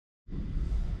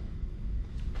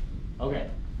Okay,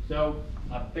 so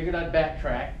I figured I'd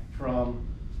backtrack from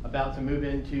about to move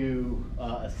into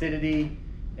acidity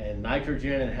and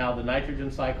nitrogen and how the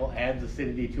nitrogen cycle adds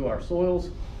acidity to our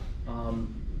soils.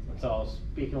 So I was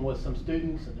speaking with some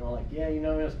students and they were like, yeah, you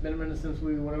know, it's been a minute since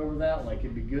we went over that. Like,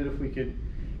 it'd be good if we could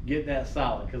get that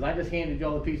solid. Because I just handed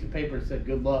y'all a piece of paper and said,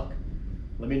 good luck.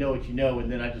 Let me know what you know.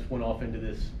 And then I just went off into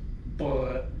this.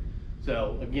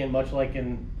 So again, much like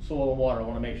in soil and water, I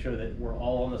want to make sure that we're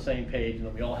all on the same page and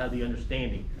that we all have the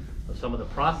understanding of some of the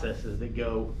processes that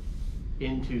go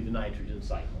into the nitrogen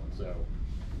cycle. And so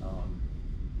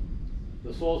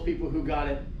the soils people who got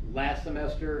it last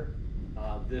semester,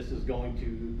 this is going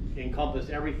to encompass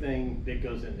everything that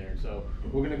goes in there. So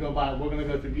we're going to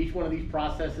go through each one of these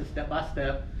processes step by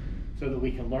step so that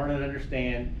we can learn and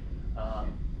understand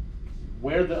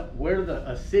where the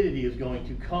acidity is going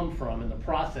to come from and the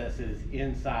processes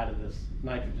inside of this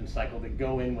nitrogen cycle that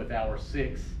go in with our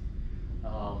 6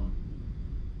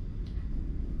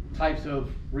 types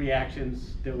of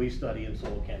reactions that we study in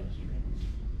soil chemistry.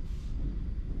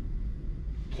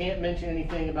 Can't mention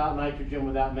anything about nitrogen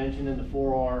without mentioning the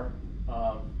 4R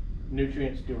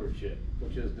nutrient stewardship,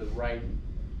 which is the right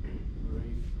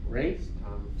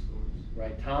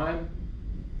time,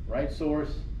 right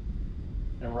source,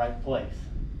 and right place.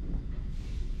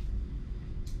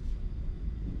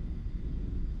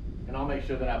 And I'll make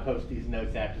sure that I post these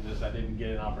notes after this. I didn't get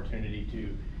an opportunity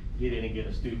to get in and get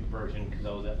a student version because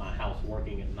I was at my house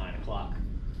working at 9 o'clock.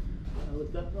 I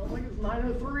looked up, I was like, it's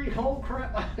 9:03, oh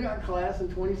crap, I got class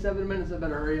in 27 minutes, I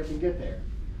better hurry up and get there.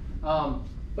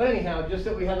 But anyhow, just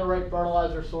that we have the right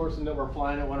fertilizer source and that we're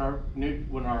applying it when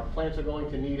our plants are going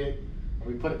to need it.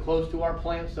 We put it close to our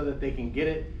plants so that they can get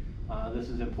it. This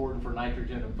is important for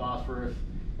nitrogen and phosphorus.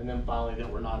 And then finally,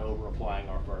 that we're not over applying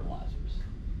our fertilizers.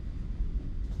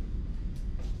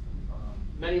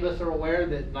 Many of us are aware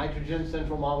that nitrogen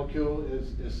central molecule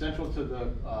is central to the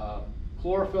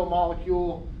chlorophyll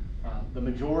molecule. The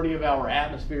majority of our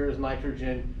atmosphere is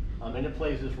nitrogen, and it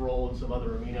plays this role in some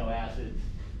other amino acids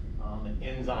and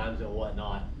enzymes and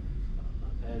whatnot.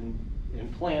 And in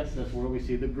plants, that's where we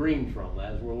see the green from.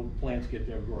 That is where plants get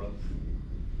their growth.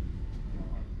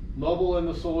 Mobile in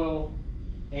the soil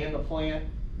and the plant.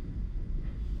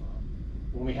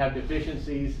 When we have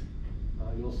deficiencies,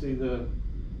 you'll see the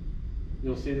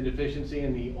deficiency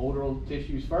in the older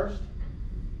tissues first.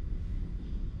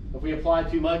 If we apply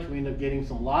too much, we end up getting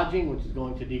some lodging, which is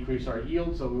going to decrease our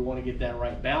yield. So we want to get that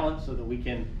right balance so that we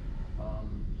can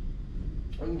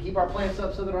keep our plants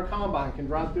up so that our combine can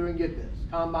drive through and get this.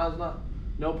 Combine's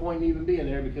no point in even being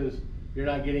there because you're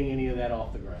not getting any of that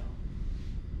off the ground.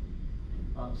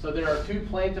 So there are 2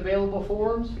 plant available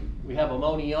forms. We have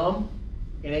ammonium,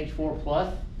 NH4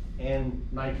 plus, and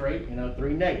nitrate,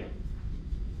 NO3 negative.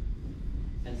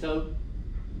 And so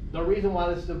the reason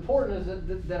why this is important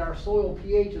is that our soil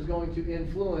pH is going to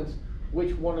influence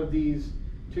which one of these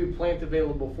 2 plant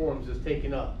available forms is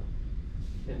taken up.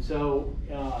 And so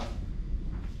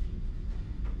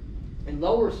in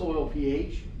lower soil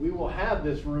pH, we will have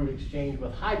this root exchange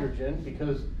with hydrogen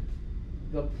because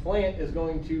the plant is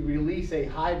going to release a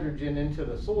hydrogen into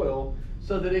the soil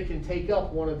so that it can take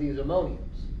up one of these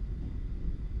ammoniums.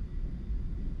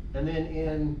 And then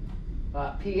in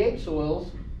pH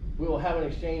soils, we will have an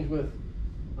exchange with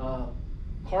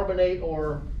carbonate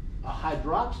or a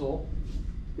hydroxyl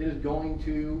that is going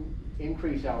to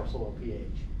increase our soil pH.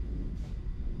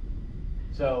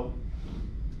 So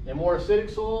in more acidic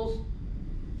soils,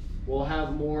 we'll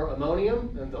have more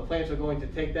ammonium, and the plants are going to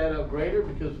take that up greater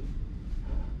because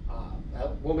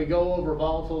when we go over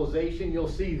volatilization, you'll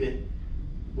see that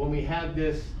when we have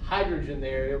this hydrogen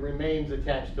there, it remains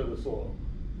attached to the soil.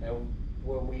 And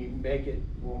when we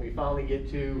finally get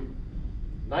to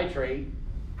nitrate,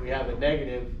 we have a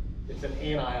negative, it's an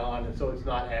anion, and so it's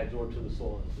not adsorbed to the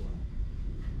soil as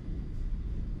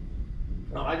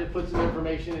well. I just put some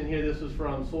information in here. This is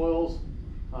from soils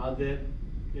that,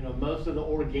 most of the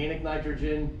organic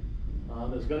nitrogen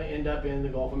is going to end up in the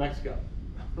Gulf of Mexico,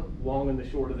 long and the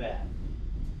short of that.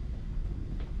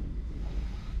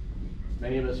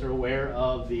 Many of us are aware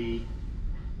of the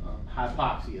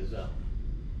hypoxia zone.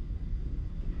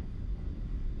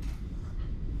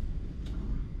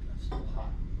 That's still hot.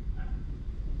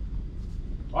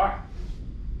 All right.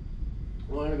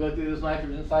 We're going to go through this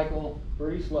nitrogen cycle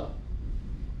pretty slow.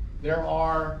 There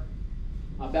are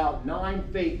about 9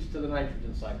 fates to the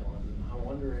nitrogen cycle. And I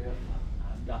wonder if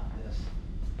I've got this.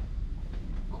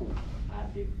 Cool, I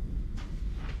do.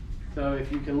 So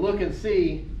if you can look and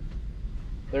see,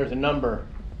 there's a number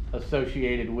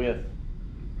associated with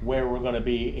where we're going to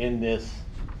be in this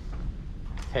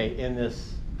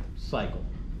cycle.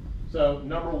 So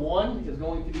number one is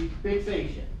going to be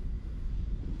fixation.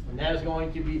 And that is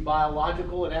going to be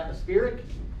biological and atmospheric.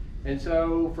 And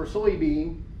so for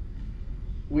soybean,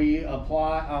 we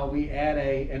add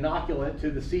a inoculant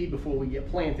to the seed before we get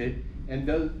planted, and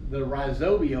the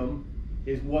rhizobium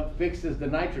is what fixes the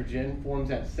nitrogen, forms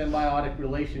that symbiotic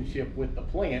relationship with the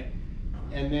plant,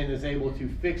 and then is able to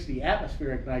fix the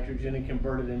atmospheric nitrogen and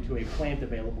convert it into a plant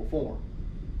available form.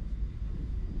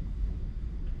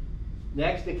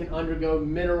 Next, it can undergo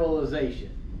mineralization.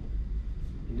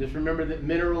 And just remember that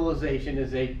mineralization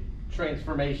is a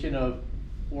transformation of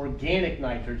organic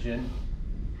nitrogen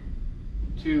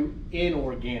to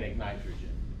inorganic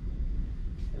nitrogen.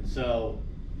 And so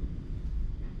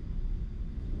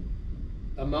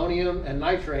ammonium and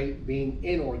nitrate being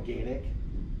inorganic,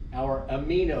 our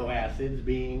amino acids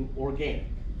being organic.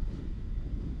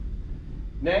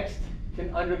 Next,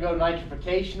 can undergo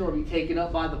nitrification or be taken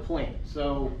up by the plant.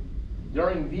 So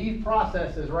during these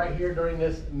processes right here, during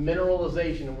this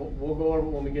mineralization, and we'll go over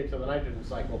when we get to the nitrogen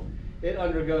cycle, it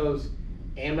undergoes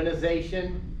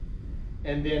ammonization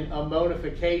and then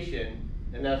ammonification,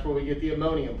 and that's where we get the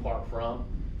ammonium part from,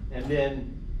 and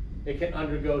then it can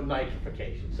undergo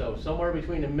nitrification. So somewhere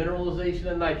between the mineralization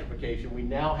and nitrification, we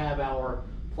now have our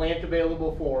plant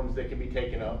available forms that can be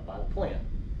taken up by the plant.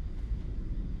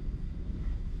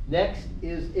 Next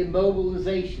is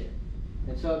immobilization.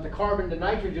 And so if the carbon to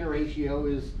nitrogen ratio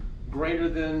is greater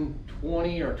than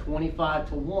 20 or 25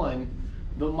 to 1,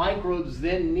 the microbes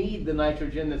then need the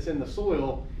nitrogen that's in the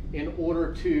soil in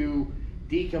order to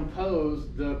decompose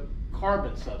the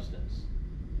carbon substance,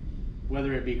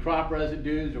 whether it be crop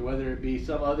residues or whether it be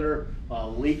some other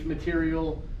leaf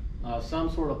material, some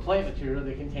sort of plant material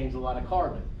that contains a lot of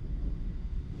carbon.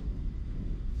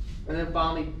 And then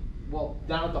finally, well,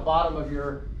 down at the bottom of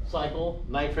your cycle,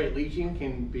 nitrate leaching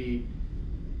can be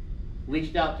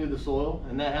leached out through the soil,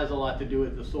 and that has a lot to do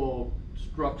with the soil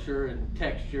structure and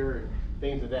texture and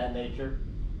things of that nature.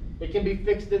 It can be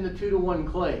fixed into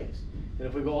 2-to-1 clays. And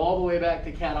if we go all the way back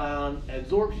to cation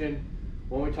adsorption,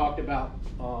 when we talked about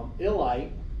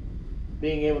illite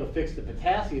being able to fix the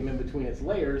potassium in between its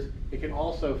layers, it can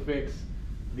also fix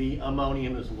the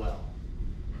ammonium as well.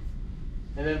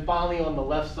 And then finally on the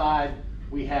left side,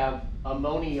 we have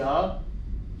ammonia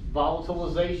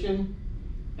volatilization,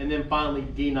 and then finally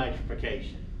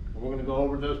denitrification. And we're going to go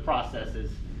over those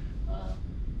processes.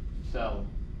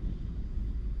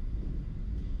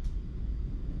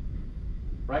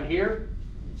 Right here,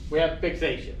 we have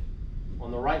fixation.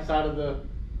 On the right side of the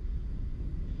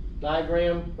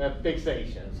diagram, we have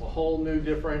fixation. It's a whole new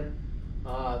different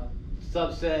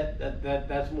subset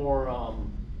that's more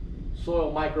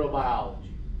soil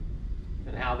microbiology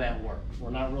and how that works.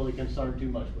 We're not really concerned too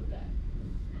much with that.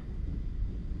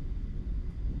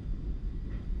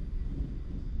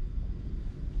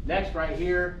 Next, right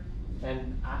here,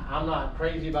 and I'm not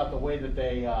crazy about the way that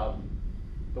they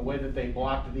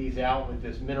blocked these out with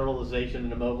this mineralization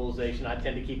and immobilization. I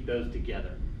tend to keep those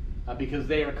together because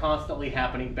they are constantly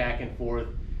happening back and forth.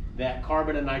 That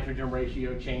carbon and nitrogen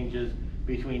ratio changes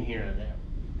between here and there.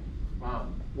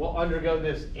 We'll undergo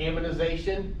this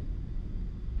ammonization.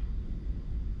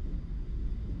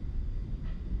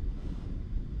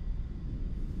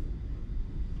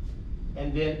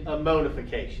 And then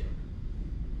ammonification.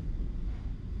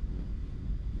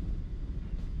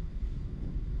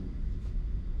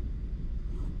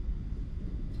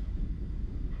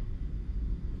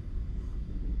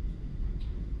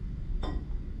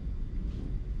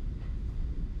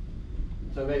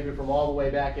 So maybe from all the way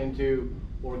back into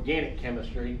organic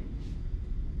chemistry,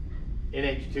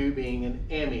 NH2 being an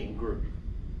amine group.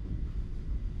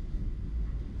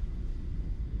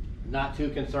 Not too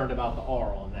concerned about the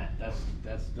R on that.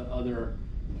 That's the other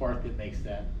part that makes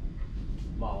that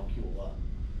molecule up.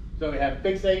 So we have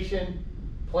fixation.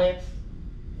 Plants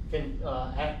can,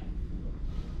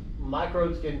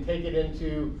 microbes can take it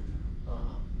into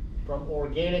from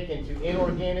organic into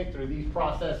inorganic through these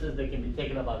processes that can be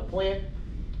taken up by the plant.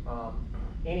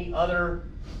 Any other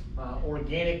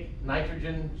organic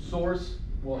nitrogen source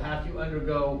will have to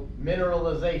undergo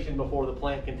mineralization before the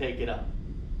plant can take it up.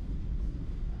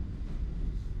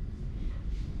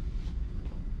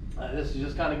 This is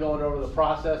just kind of going over the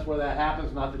process where that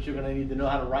happens. Not that you're going to need to know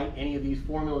how to write any of these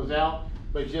formulas out,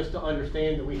 but just to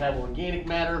understand that we have organic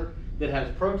matter that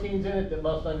has proteins in it that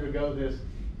must undergo this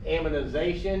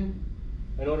ammonization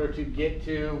in order to get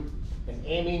to an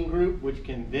amine group, which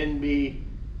can then be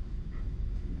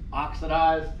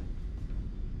oxidized.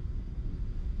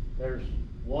 There's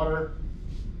water.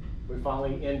 We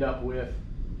finally end up with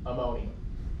ammonia.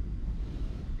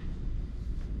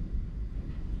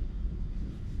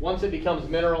 Once it becomes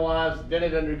mineralized, then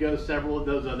it undergoes several of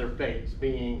those other fates,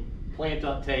 being plant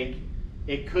uptake.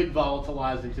 It could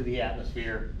volatilize into the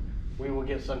atmosphere. We will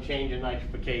get some change in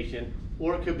nitrification,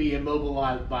 or it could be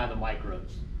immobilized by the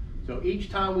microbes. So each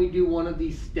time we do one of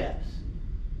these steps,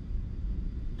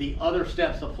 the other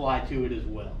steps apply to it as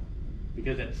well,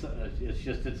 because it's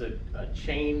a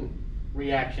chain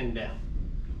reaction down.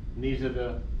 And these are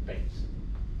the fates.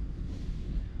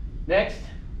 Next,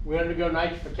 we undergo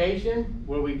nitrification,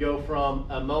 where we go from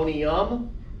ammonium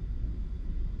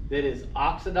that is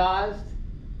oxidized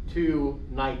to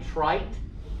nitrite,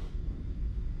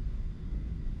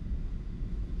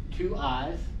 2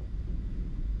 I's,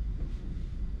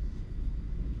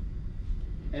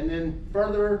 and then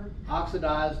further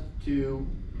oxidized to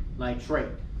nitrate.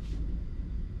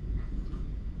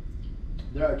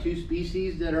 There are 2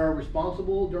 species that are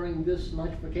responsible during this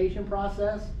nitrification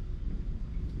process.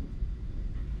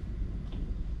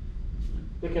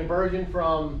 The conversion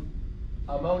from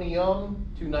ammonium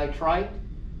to nitrite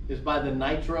is by the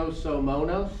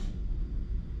nitrosomonas,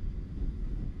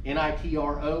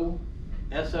 Nitrosomonas.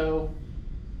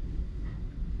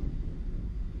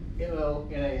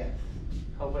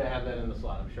 Hopefully I have that in the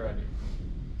slide, I'm sure I do.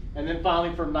 And then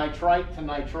finally from nitrite to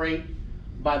nitrate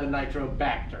by the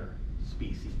Nitrobacter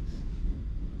species.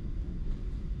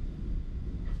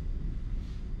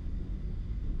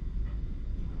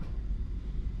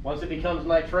 Once it becomes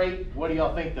nitrate, what do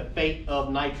y'all think the fate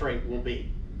of nitrate will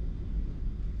be?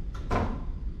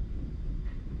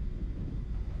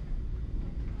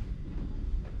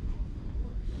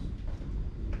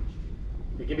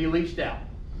 It can be leached out,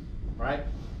 right?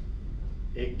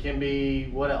 It can be,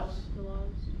 what else?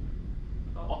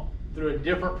 Oh, through a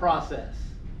different process.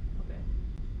 Okay.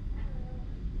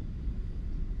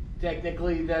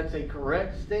 Technically, that's a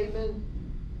correct statement,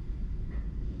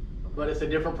 but it's a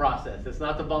different process. It's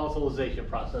not the volatilization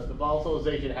process. The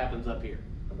volatilization happens up here.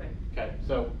 Okay. Okay,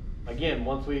 so again,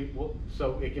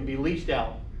 so it can be leached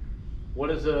out. What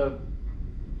is it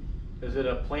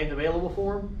a plant available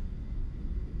form?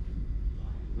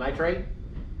 Nitrate?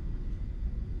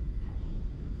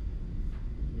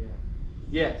 Yeah.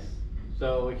 Yes.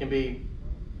 So it can be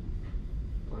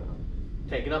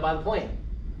taken up by the plant.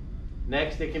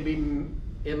 Next, it can be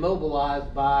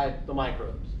immobilized by the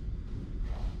microbes.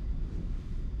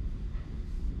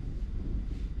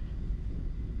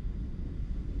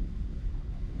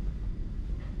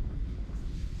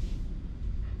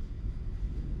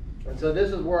 And so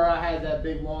this is where I had that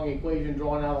big long equation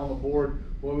drawn out on the board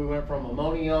where we went from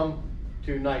ammonium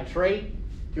to nitrate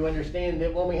to understand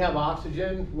that when we have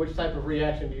oxygen, which type of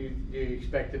reaction do you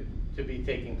expect it to be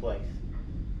taking place?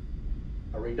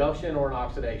 A reduction or an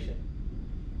oxidation?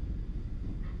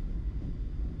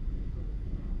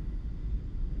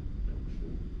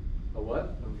 A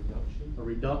what? A reduction. A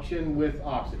reduction with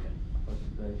oxygen.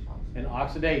 Oxidation. An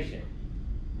oxidation.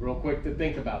 Real quick to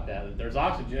think about that. If there's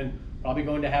oxygen, probably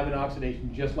going to have an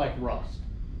oxidation just like rust,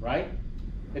 right?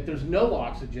 If there's no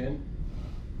oxygen,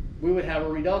 we would have a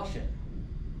reduction.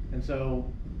 And so,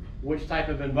 which type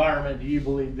of environment do you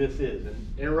believe this is? An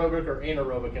aerobic or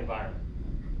anaerobic environment?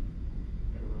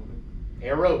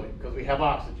 Aerobic. Aerobic, because we have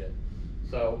oxygen.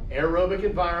 So, aerobic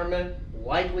environment,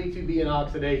 likely to be an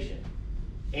oxidation.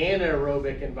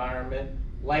 Anaerobic environment,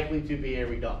 likely to be a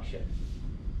reduction.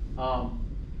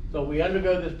 So we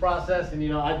undergo this process,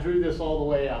 and I drew this all the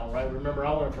way out, right? Remember,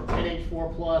 I went from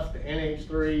NH4 plus to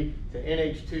NH3 to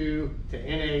NH2 to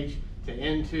NH to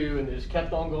N2, and it just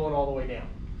kept on going all the way down.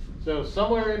 So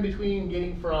somewhere in between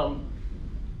getting from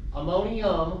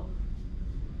ammonium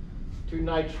to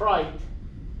nitrite,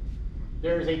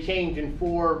 there is a change in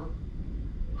 4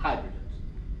 hydrogens.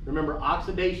 Remember,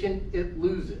 oxidation, it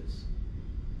loses.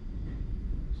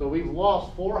 So we've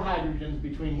lost 4 hydrogens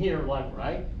between here,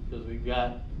 right? Because we've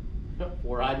got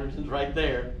 4 hydrogens right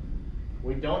there.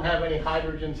 We don't have any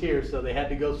hydrogens here, so they had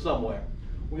to go somewhere.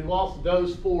 We lost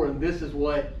those 4, and this is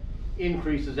what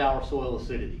increases our soil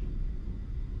acidity.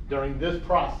 During this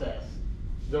process,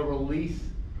 the release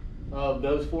of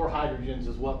those 4 hydrogens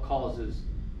is what causes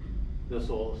the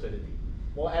soil acidity.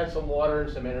 We'll add some water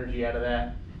and some energy out of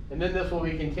that. And then this will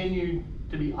be continued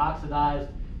to be oxidized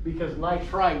because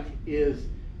nitrite is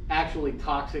actually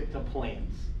toxic to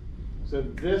plants. So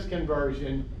this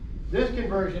conversion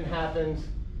happens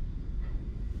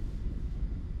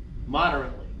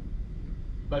moderately,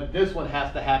 but this one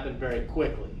has to happen very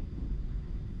quickly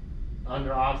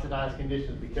under oxidized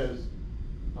conditions because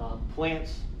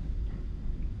plants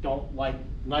don't like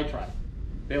nitrite,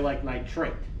 they like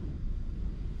nitrate.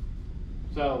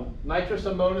 So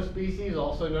Nitrosomonas species,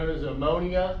 also known as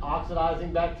ammonia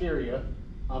oxidizing bacteria,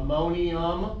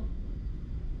 ammonium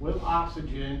with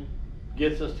oxygen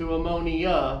gets us to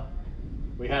ammonia.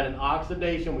 We had an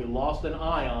oxidation, we lost an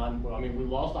ion, we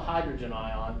lost a hydrogen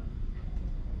ion.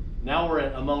 Now we're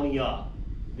at ammonia.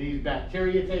 These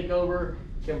bacteria take over,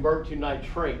 convert to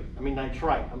nitrite.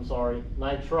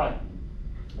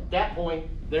 At that point,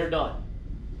 they're done.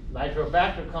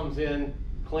 Nitrobacter comes in,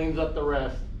 cleans up the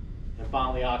rest, and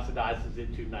finally oxidizes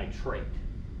it to nitrate.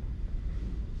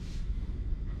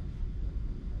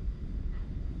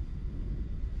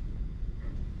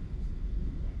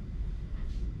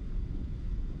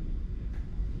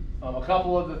 A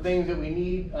couple of the things that we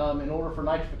need in order for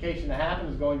nitrification to happen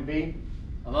is going to be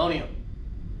ammonium.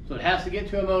 So it has to get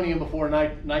to ammonium before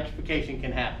nitrification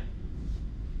can happen.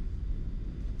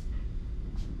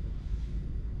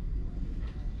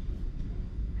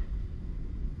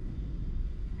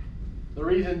 The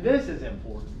reason this is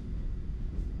important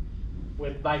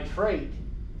with nitrate,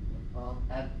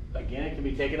 again, it can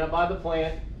be taken up by the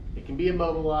plant, it can be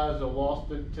immobilized or lost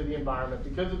to the environment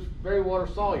because it's very water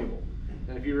soluble.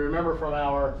 And if you remember from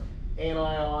our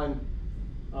anion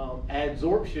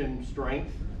adsorption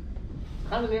strength,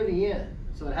 kind of near the end.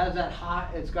 So it has that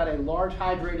it's got a large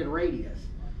hydrated radius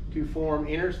to form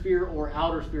inner sphere or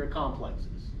outer sphere complexes.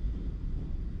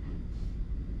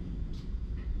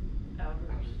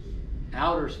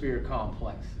 Outer sphere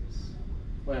complexes.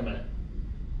 Wait a minute.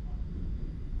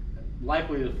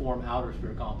 Likely to form outer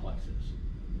sphere complexes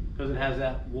because it has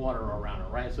that water around it,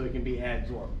 right? So it can be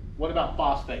adsorbed. What about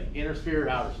phosphate? Inner sphere or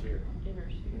outer sphere? Inner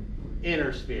sphere.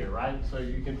 Inner sphere, right? So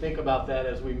you can think about that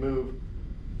as we move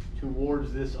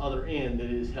towards this other end that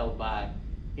is held by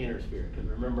inner sphere. Because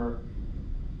remember,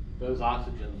 those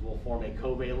oxygens will form a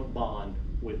covalent bond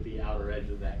with the outer edge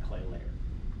of that clay layer.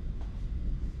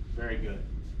 Very good.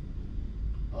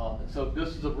 So this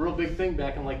is a real big thing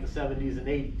back in like the 70s and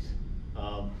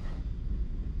 80s.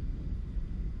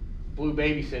 Blue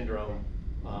baby syndrome.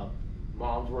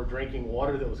 Moms were drinking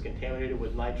water that was contaminated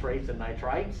with nitrates and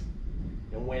nitrites.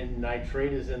 And when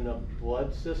nitrate is in the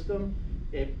blood system,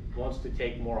 it wants to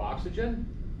take more oxygen.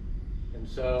 And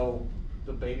so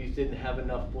the babies didn't have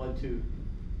enough blood to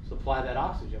supply that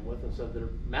oxygen with, and so their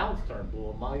mouths turned blue.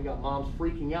 And you got moms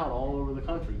freaking out all over the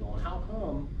country going, how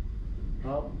come?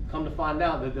 Well, come to find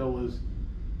out that there was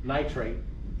nitrate,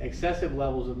 excessive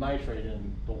levels of nitrate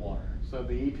in the water. So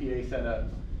the EPA set a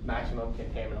maximum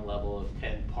contaminant level of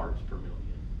 10 parts per million.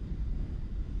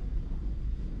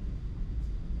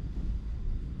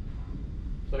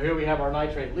 So here we have our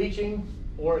nitrate leaching,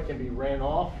 or it can be ran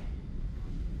off.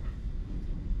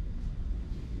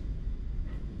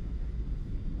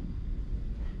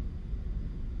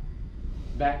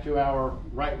 Back to our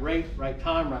right rate, right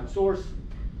time, right source.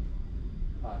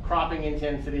 Cropping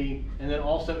intensity, and then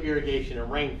also irrigation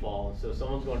and rainfall. So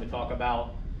someone's going to talk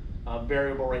about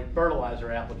variable rate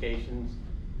fertilizer applications,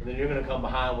 and then you're going to come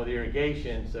behind with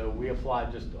irrigation. So we apply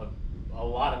just a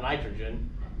lot of nitrogen,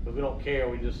 but we don't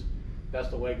care. That's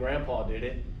the way Grandpa did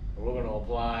it. And we're going to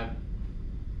apply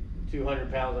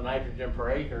 200 pounds of nitrogen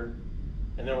per acre,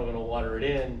 and then we're going to water it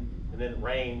in, and then it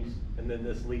rains, and then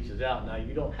this leaches out. Now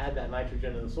you don't have that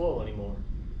nitrogen in the soil anymore,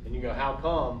 and you go, how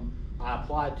come I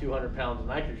applied 200 pounds of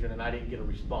nitrogen and I didn't get a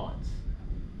response?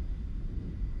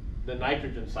 The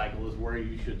nitrogen cycle is where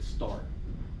you should start.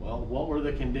 Well, what were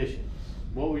the conditions?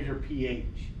 What was your pH?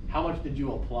 How much did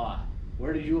you apply?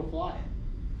 Where did you apply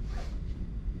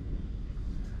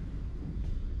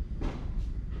it?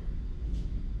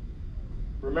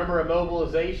 Remember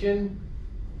immobilization,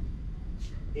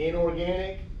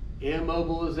 inorganic,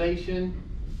 immobilization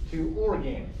to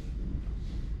organic.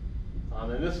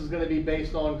 And this is going to be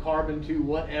based on carbon to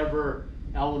whatever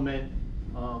element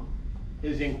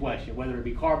is in question, whether it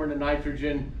be carbon to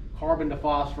nitrogen, carbon to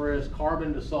phosphorus,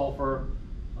 carbon to sulfur.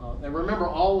 And remember,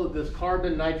 all of this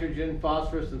carbon, nitrogen,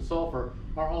 phosphorus, and sulfur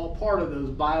are all part of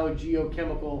those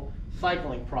biogeochemical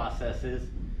cycling processes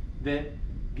that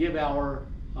give our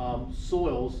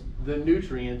soils the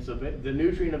nutrients of it, the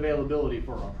nutrient availability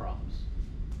for our crops.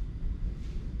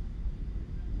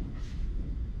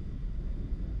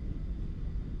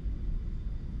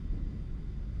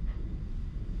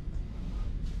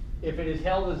 If it is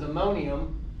held as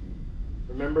ammonium,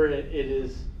 remember it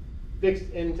is fixed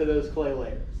into those clay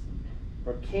layers,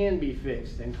 or can be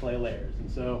fixed in clay layers. And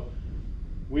so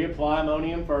we apply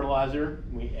ammonium fertilizer,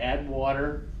 we add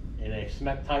water in a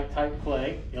smectite type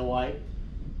clay, illite.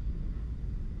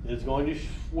 It's going to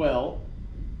swell.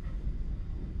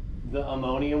 The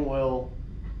ammonium will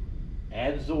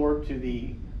adsorb to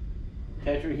the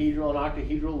tetrahedral and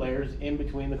octahedral layers in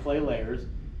between the clay layers,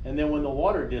 and then when the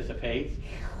water dissipates,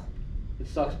 it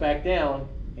sucks back down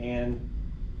and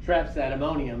traps that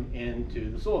ammonium into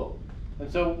the soil.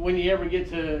 And so when you ever get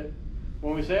to,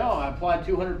 when we say, oh, I applied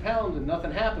 200 pounds and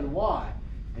nothing happened, why?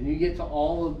 And you get to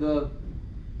all of the,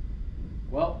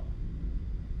 well,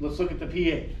 let's look at the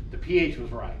pH. The pH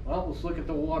was right. Well, let's look at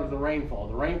the water, the rainfall.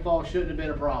 The rainfall shouldn't have been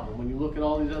a problem. When you look at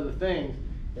all these other things,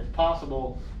 it's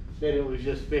possible that it was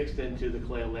just fixed into the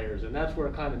clay layers. And that's where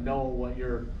kind of knowing what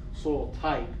your soil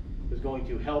type is going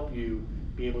to help you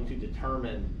be able to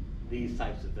determine these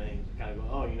types of things. Kind of go,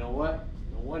 oh, you know what?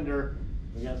 No wonder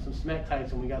we got some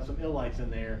smectites and we got some illites in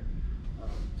there.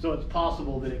 So it's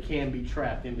possible that it can be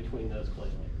trapped in between those clay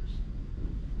layers.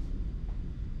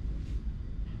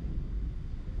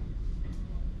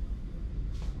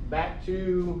 Back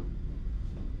to,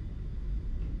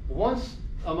 once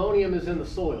ammonium is in the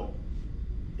soil,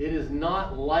 it is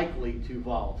not likely to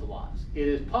volatilize. It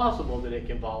is possible that it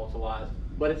can volatilize,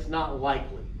 but it's not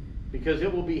likely because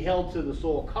it will be held to the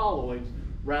soil colloids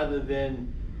rather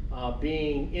than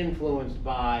being influenced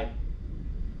by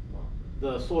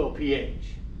the soil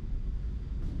pH.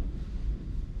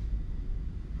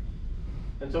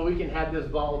 And so we can have this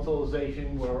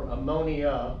volatilization where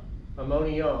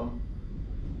ammonium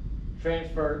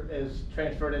is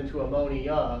transferred into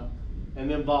ammonia and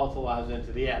then volatilized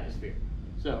into the atmosphere.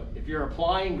 So if you're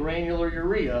applying granular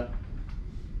urea,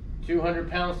 200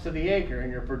 pounds to the acre,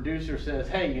 and your producer says,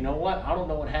 hey, you know what, I don't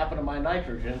know what happened to my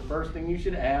nitrogen, first thing you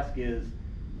should ask is,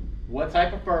 what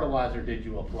type of fertilizer did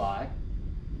you apply?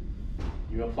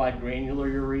 You applied granular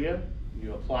urea,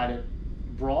 you applied it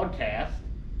broadcast,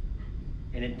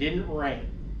 and it didn't rain.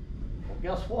 Well,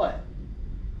 guess what?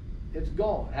 It's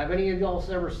gone. Have any of y'all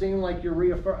ever seen like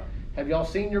urea? Have y'all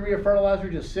seen urea fertilizer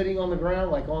just sitting on the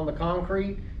ground, like on the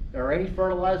concrete, or any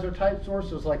fertilizer type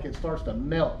sources, like it starts to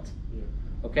melt? Yeah.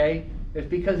 Okay, it's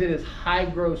because it is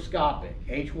hygroscopic,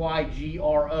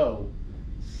 H-Y-G-R-O,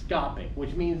 scopic,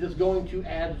 which means it's going to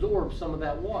absorb some of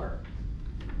that water.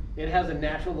 It has a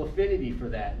natural affinity for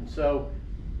that, and so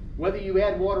whether you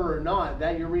add water or not,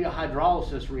 that urea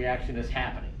hydrolysis reaction is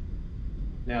happening.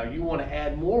 Now you want to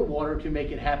add more water to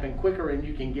make it happen quicker, and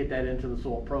you can get that into the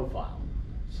soil profile.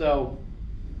 So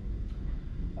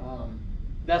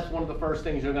that's one of the first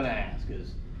things you're going to ask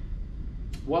is,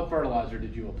 what fertilizer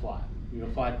did you apply? You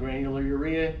applied granular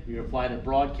urea, you applied it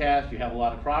broadcast, you have a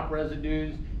lot of crop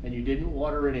residues, and you didn't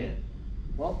water it in.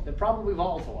 Well, it probably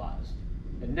volatilized.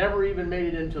 It never even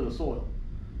made it into the soil.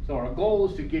 So our goal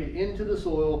is to get it into the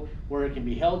soil where it can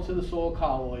be held to the soil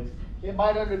colloids. It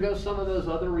might undergo some of those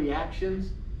other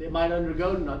reactions. It might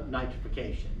undergo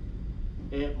nitrification.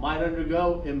 It might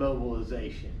undergo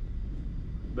immobilization.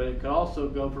 But it could also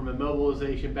go from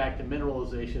immobilization back to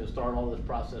mineralization and start all those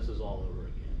processes all over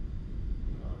again.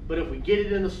 But if we get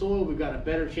it in the soil, we've got a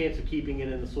better chance of keeping it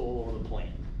in the soil or the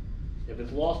plant. If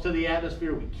it's lost to the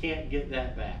atmosphere, we can't get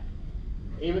that back.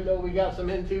 Even though we got some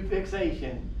N2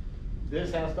 fixation,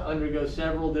 this has to undergo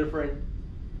several different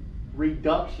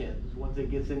reductions. Once it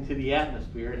gets into the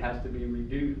atmosphere, it has to be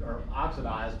reduced or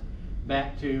oxidized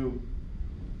back to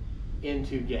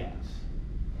N2 gas.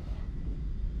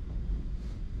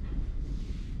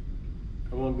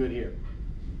 Everyone good here?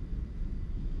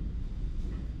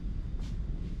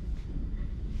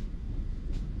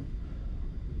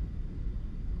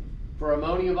 For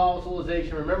ammonia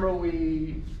volatilization, remember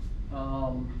we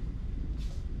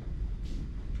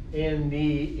in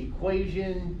the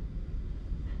equation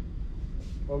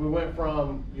where we went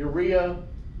from urea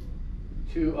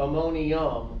to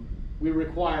ammonium, we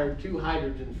required 2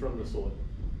 hydrogens from the soil.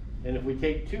 And if we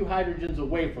take 2 hydrogens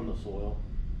away from the soil,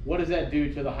 what does that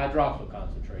do to the hydroxyl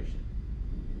concentration?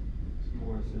 It's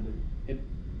more acidic.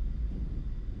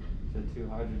 So 2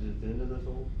 hydrogens into the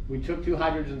soil? We took 2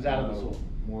 hydrogens out of the soil.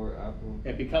 More alkaline.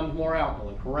 It becomes more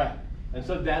alkaline, correct. And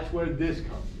so that's where this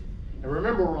comes in. And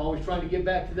remember, we're always trying to get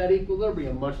back to that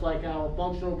equilibrium, much like our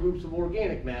functional groups of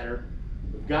organic matter.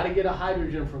 We've got to get a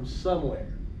hydrogen from somewhere.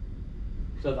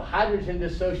 So the hydrogen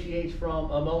dissociates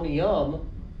from ammonium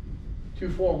to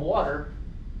form water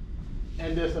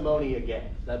and this ammonia gas.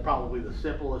 That's probably the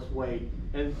simplest way.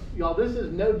 And y'all, this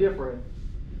is no different.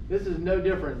 This is no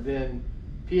different than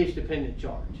pH dependent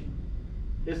charge.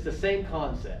 It's the same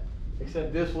concept,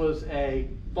 except this was a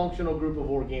functional group of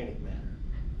organic matter.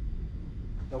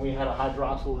 And we had a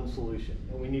hydroxyl in solution,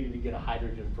 and we needed to get a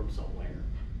hydrogen from somewhere.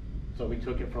 So we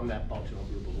took it from that functional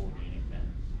group of organic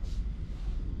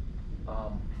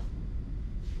matter.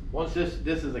 Once this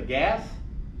is a gas,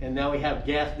 and now we have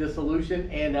gas dissolution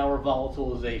and our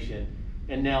volatilization,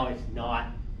 and now it's not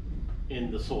in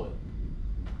the soil.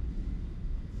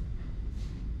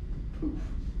 Poof,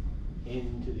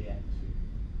 into the atmosphere.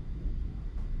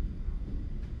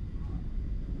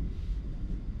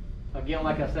 Again,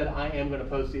 like I said, I am going to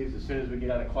post these as soon as we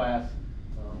get out of class.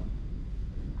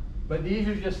 But these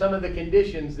are just some of the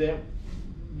conditions that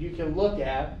you can look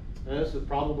at, and this is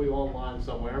probably online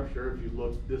somewhere. I'm sure if you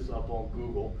look this up on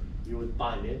Google, you would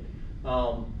find it.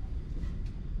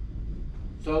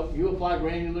 So you apply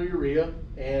granular urea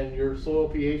and your soil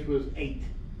pH was 8.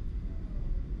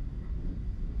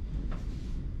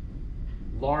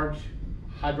 Large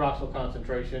hydroxyl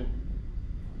concentration,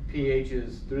 pH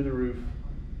is through the roof.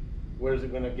 Where is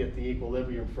it going to get the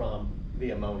equilibrium from?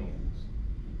 The ammoniums.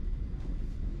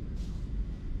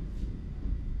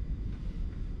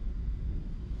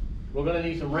 We're going to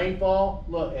need some rainfall.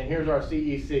 Look, and here's our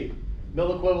CEC.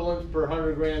 Mill equivalents per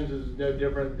 100 grams is no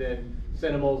different than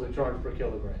centimoles in charge per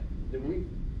kilogram. Did we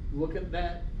look at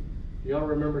that? Do y'all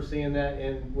remember seeing that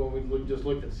when we just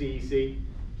looked at CEC?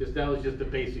 That was just the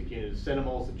basic unit,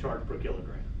 centimoles in charge per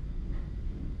kilogram.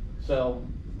 So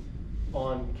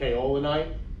on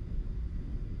kaolinite,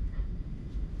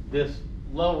 this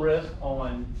low risk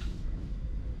on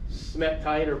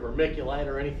smectite or vermiculite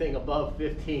or anything above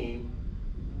 15.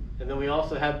 And then we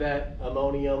also have that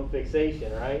ammonium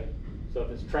fixation, right? So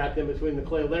if it's trapped in between the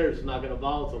clay layers, it's not going to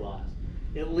volatilize.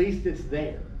 At least it's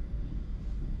there.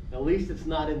 At least it's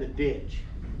not in the ditch.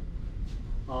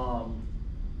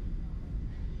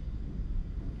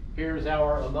 Here's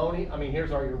our ammonia,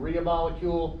 here's our urea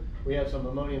molecule. We have some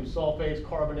ammonium sulfates,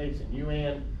 carbonates, and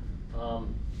UAN.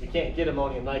 We can't get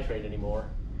ammonium nitrate anymore.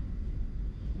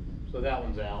 So that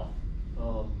one's out.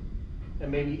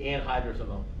 And maybe anhydrous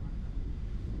ammonia.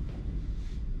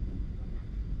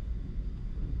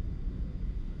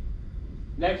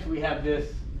 Next we have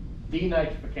this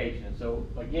denitrification. So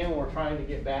again, we're trying to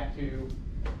get that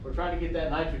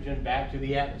nitrogen back to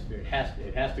the atmosphere.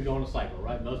 It has to go in a cycle,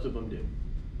 right? Most of them do.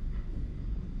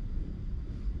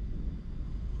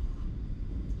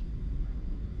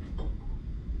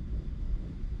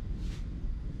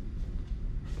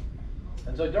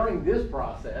 And so during this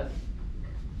process,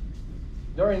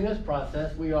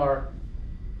 we are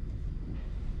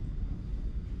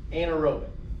anaerobic.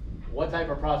 What type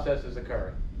of process is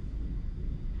occurring?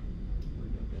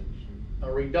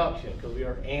 A reduction, because we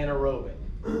are anaerobic.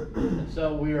 And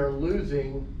so we are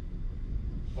losing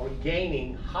or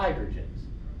gaining hydrogens,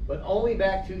 but only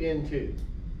back to N2.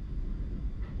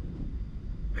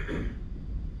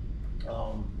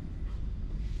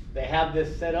 They have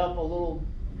this set up a little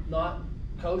not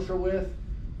kosher with,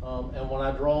 and when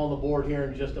I draw on the board here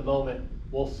in just a moment,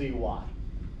 we'll see why.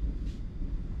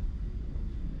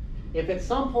 If at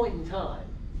some point in time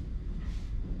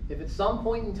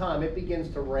it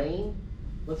begins to rain,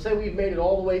 let's say we've made it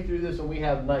all the way through this and we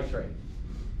have nitrate,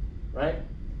 right?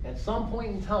 At some point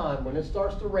in time, when it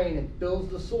starts to rain and fills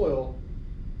the soil,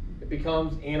 it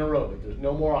becomes anaerobic. There's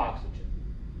no more oxygen.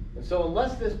 And so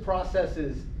unless this process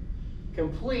is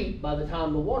complete by the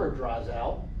time the water dries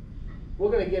out,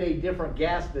 we're going to get a different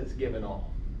gas that's given off,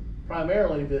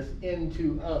 primarily this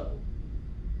N2O,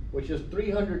 which is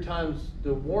 300 times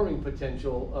the warming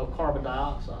potential of carbon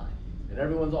dioxide. And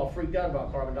everyone's all freaked out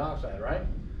about carbon dioxide, right?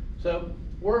 So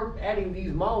we're adding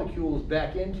these molecules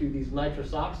back into these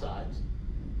nitrous oxides,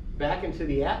 back into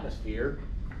the atmosphere,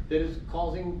 that is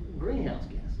causing greenhouse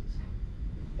gases.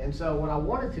 And so what I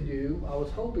wanted to do, I was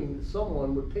hoping that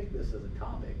someone would pick this as a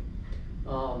topic.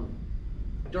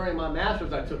 During my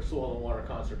master's, I took soil and water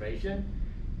conservation,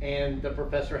 and the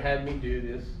professor had me do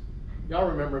this. Y'all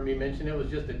remember me mentioning it was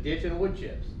just a ditch and wood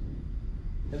chips.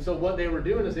 And so what they were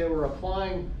doing is they were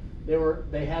applying,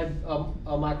 they had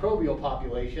a microbial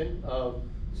population of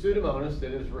Pseudomonas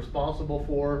that is responsible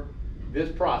for this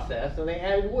process, and they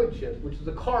added wood chips, which is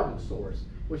a carbon source,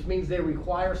 which means they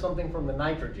require something from the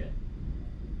nitrogen.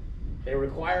 They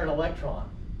require an electron.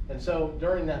 And so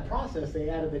during that process, they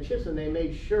added the chips and they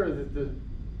made sure that the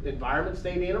environment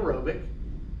stayed anaerobic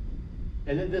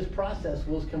and that this process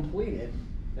was completed.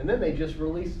 And then they just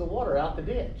released the water out the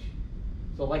ditch.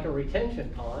 So like a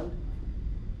retention pond,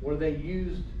 where they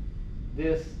used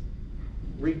this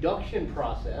reduction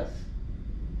process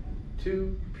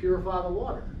to purify the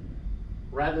water,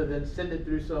 rather than send it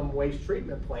through some waste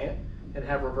treatment plant and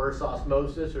have reverse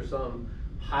osmosis or some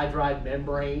hydride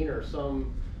membrane or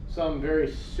some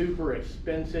very super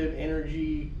expensive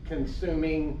energy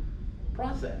consuming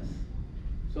process.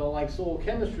 So like soil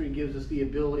chemistry gives us the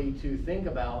ability to think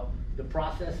about the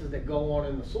processes that go on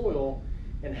in the soil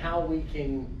and how we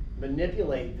can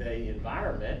manipulate the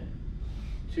environment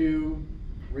to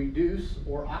reduce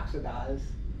or oxidize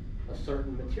a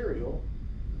certain material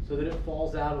so that it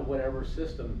falls out of whatever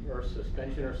system or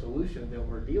suspension or solution that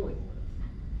we're dealing with.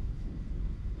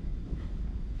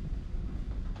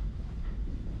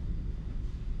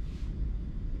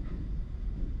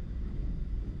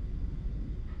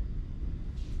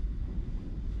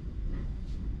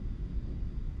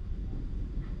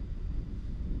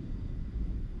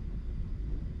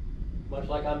 much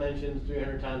like I mentioned,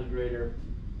 300 times greater.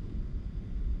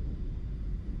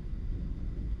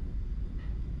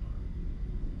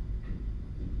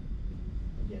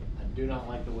 Again, I do not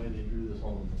like the way they drew this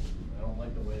on the board. I don't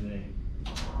like the way they.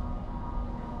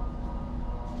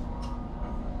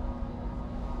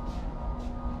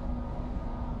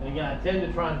 And again, I tend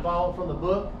to try and follow from the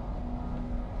book.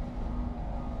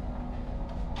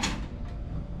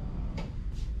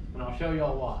 And I'll show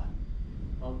y'all why.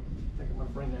 I think I'm gonna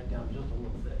bring that down just a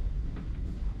little bit.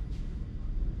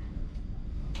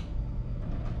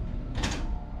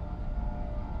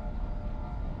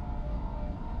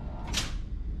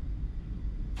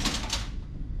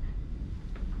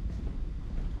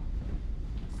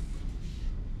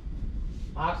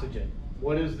 Oxygen.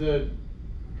 What is the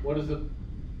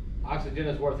oxygen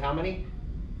is worth how many?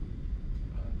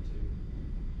 2.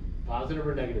 Positive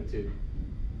or negative 2?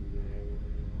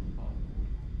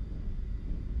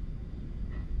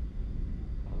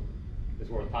 It's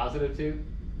worth positive 2?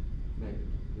 Negative.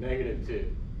 Negative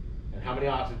 2. And how many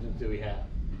oxygens do we have?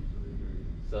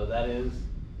 So that is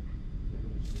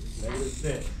negative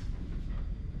 6.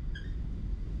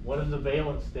 What is the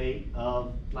valence state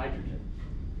of nitrogen?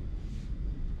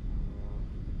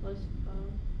 +5.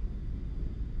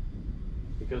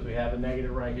 Because we have a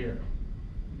negative right here.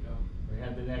 Yeah. We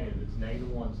have the negative, it's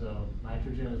 -1, so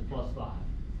nitrogen is +5.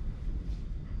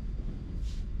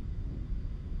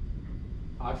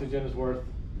 Oxygen is worth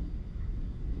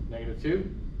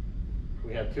 -2.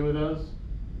 We have 2 of those.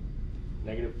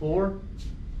 -4.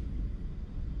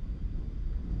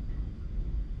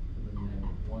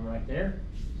 One right there.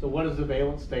 So what is the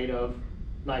valence state of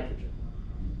nitrogen?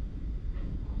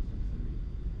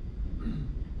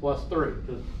 +3,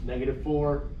 because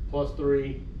 -4 +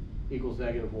 3 equals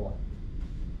 -1.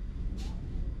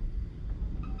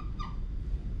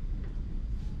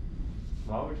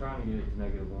 Why are we trying to get it to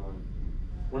 -1?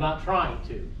 We're not trying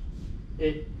to.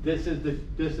 This is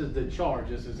the charge.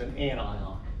 This is an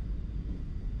anion.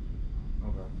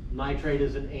 Okay. Nitrate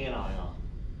is an anion.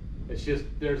 It's just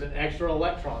there's an extra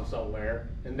electron somewhere,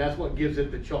 and that's what gives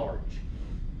it the charge.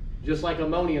 Just like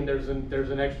ammonium, there's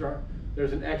an extra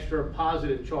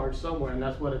positive charge somewhere, and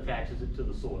that's what attaches it to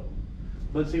the soil.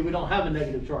 But see, we don't have a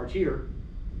negative charge here.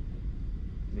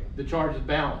 Yeah. The charge is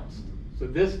balanced. So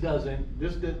this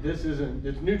isn't,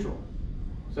 it's neutral.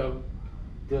 So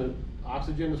the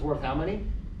oxygen is worth how many?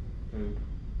 2.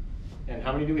 And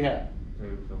how many do we have?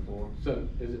 2, so 4. So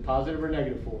is it positive or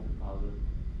 -4? Positive.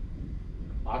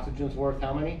 Oxygen's worth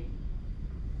how many?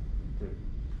 2.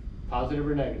 Positive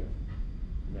or negative?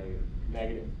 Negative.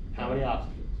 Negative. How many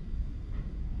oxygens?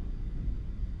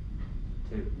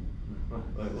 2.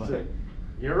 Wait, what? So,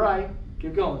 you're right.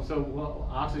 Keep going. So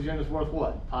oxygen is worth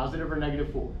what? Positive or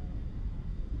 -4? -4.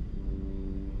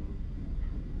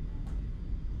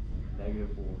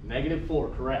 -4,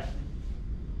 correct.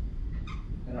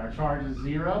 And our charge is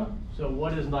 0. So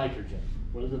what is nitrogen?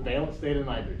 What is the valence state of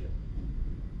nitrogen?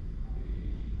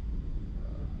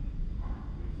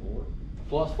 4.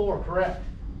 +4, correct.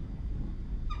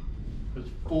 Because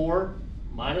 4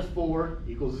 minus 4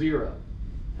 equals 0.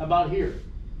 How about here?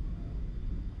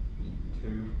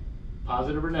 2.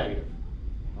 Positive or negative?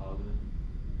 Positive.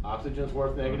 Oxygen's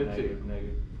worth -2.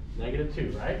 Negative.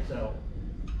 -2, right? So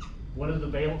what is the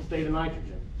valence state of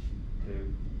nitrogen?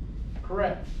 2.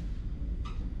 Correct.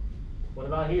 What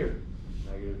about here?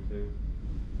 -2.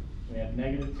 We have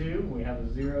 -2, we have a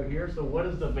 0 here. So what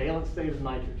is the valence state of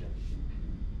nitrogen?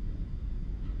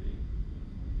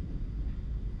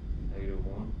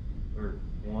 -1 or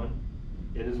 1.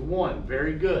 It is 1,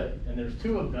 very good. And there's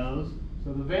 2 of those.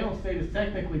 So the valence state is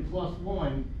technically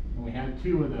 +1, and we have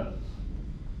 2 of those.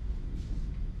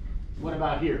 What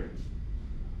about here?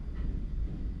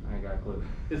 I ain't got a clue.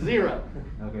 It's 0.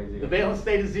 Okay, 0. The valence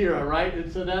state is 0, right?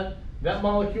 And so that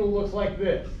molecule looks like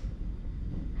this.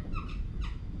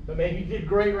 So maybe you did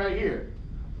great right here.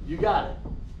 You got it.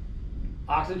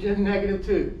 Oxygen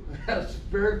 -2. That's the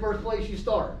very first place you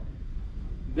start.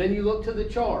 Then you look to the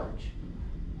charge.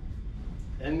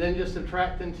 And then just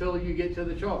subtract until you get to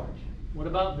the charge. What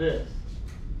about this?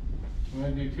 I'm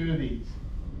going to do 2 of these.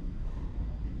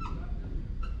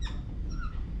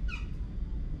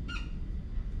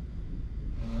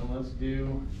 And then let's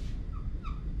do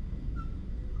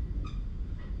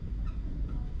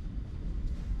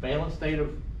valence state of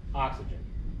oxygen.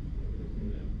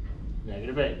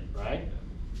 -8, right?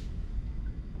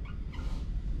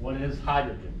 What is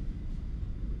hydrogen?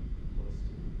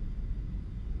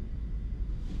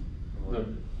 Look,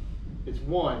 it's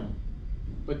 1,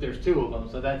 but there's 2 of them,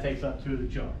 so that takes up 2 of the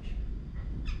charge.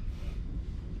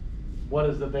 What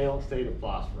is the valence state of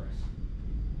phosphorus?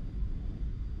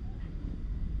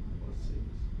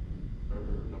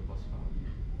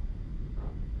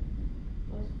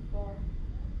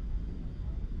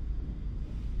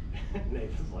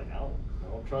 Nathan's like, I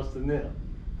don't trust in them.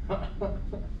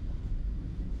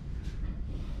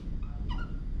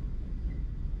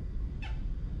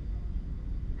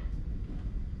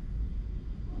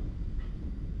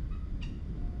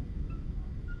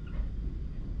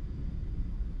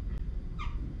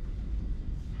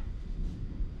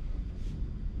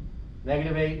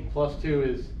 -8 plus 2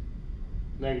 is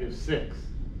 -6.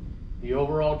 The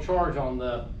overall charge on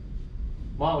the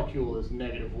molecule is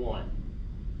 -1.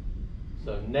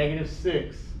 So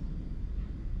 -6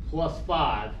 plus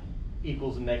 5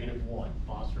 equals -1.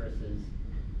 Phosphorus is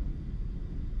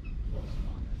plus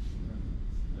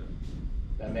 5.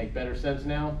 That make better sense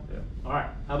now? Yeah. All right,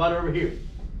 how about over here?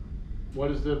 What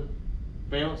is the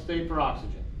valence state for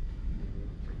oxygen?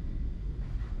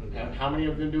 And how many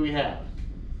of them do we have?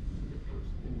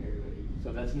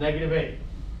 So that's -8.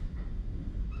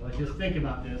 Let's just think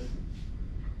about this.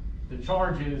 The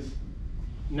charge is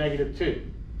 -2.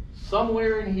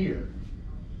 Somewhere in here,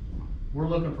 we're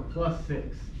looking for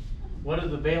 +6. What is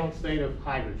the valence state of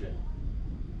hydrogen?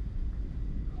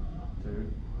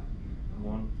 2,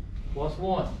 1,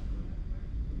 +1.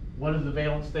 What is the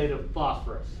valence state of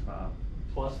phosphorus? 5.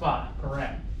 +5,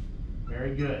 correct.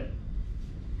 Very good.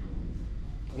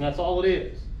 And that's all it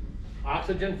is.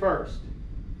 Oxygen first.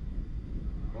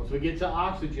 Once we get to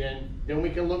oxygen, then we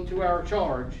can look to our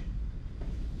charge,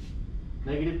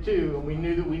 -2, and we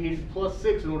knew that we needed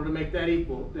 +6 in order to make that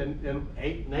equal. And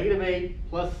 -8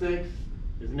 plus 6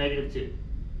 is -2.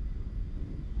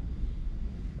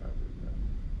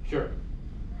 Sure.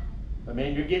 I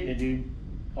mean, you're getting it, dude.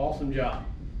 Awesome job.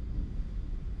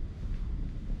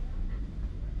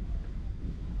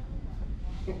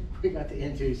 We got the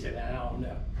N2, he said, I don't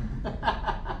know.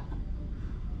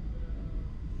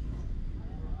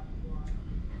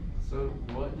 So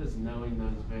what does knowing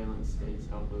those valence states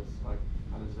help us? Like,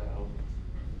 how does that help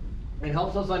us? It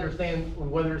helps us understand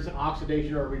whether it's an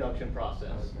oxidation or a reduction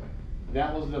process. Okay.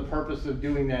 That was the purpose of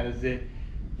doing that, is that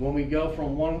when we go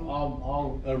from one,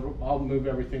 I'll move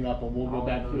everything up and we'll go All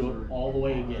back of through those it are- all the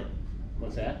way again.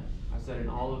 What's that? I said, and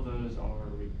all of those are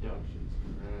reductions,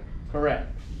 correct? Correct.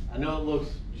 I know it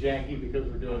looks janky because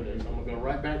we're doing this. I'm gonna go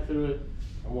right back through it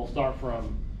and we'll start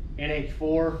from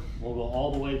NH4, we'll go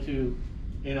all the way to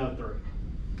NO3.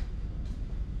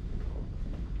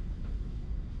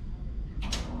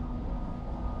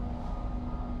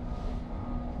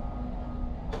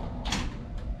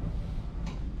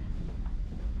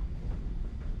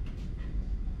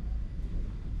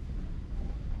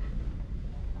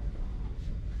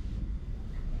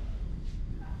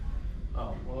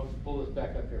 Oh, well, let's pull this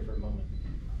back up here for a moment.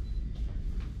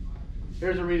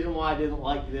 Here's a reason why I didn't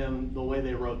like them, the way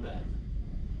they wrote that.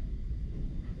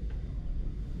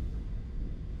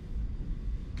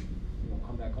 You wanna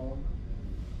come back on?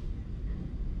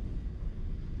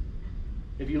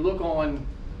 If you look on,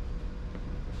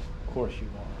 of course you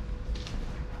are.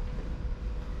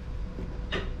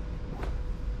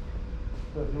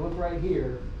 So if you look right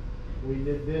here, we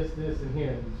did this, and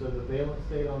here. So the valence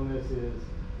state on this is,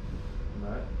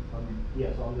 Right.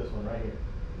 yes, on this one right here.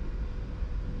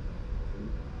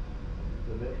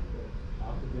 So the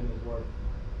oxygen is worth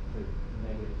 -2.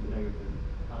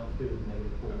 Times 2 is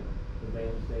 -4. The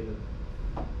valence state is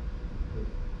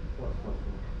plus 1.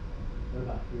 What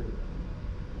about here?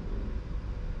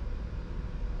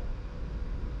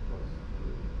 Plus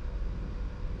 3.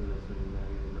 So this would be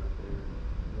negative right there.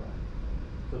 Right.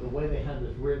 So the way they have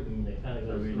this written, they kind of So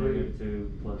go it'd be through.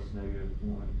 -2 plus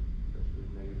 -1. That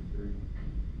should be -3.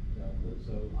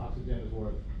 So oxygen is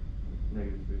worth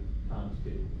 -2. times 2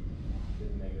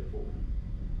 is -4.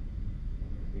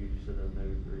 You just said that was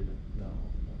 -3 then. No,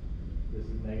 this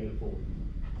is -4.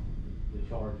 The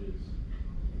charge is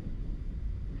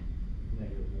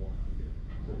 -1.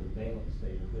 So the valence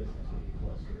state of this has to be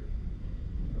 +3.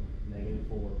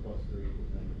 -4 plus 3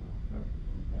 equals -1.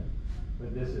 Okay.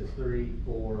 But this is 3,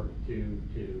 4, 2,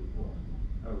 2, 1.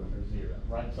 Oh, Or 0,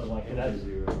 right? So like It's that's,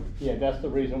 0. yeah, that's the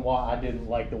reason why I didn't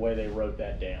like the way they wrote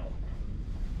that down.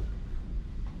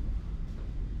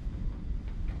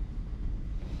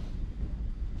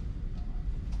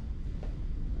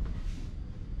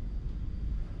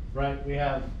 Right, we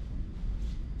have,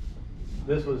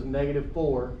 this was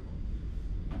 -4.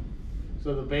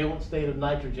 So the valence state of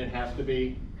nitrogen has to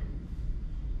be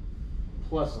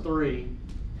 +3,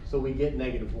 so we get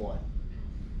 -1.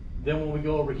 Then when we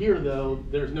go over here though,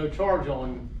 there's no charge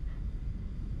on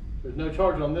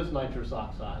this nitrous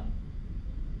oxide.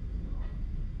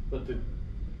 But the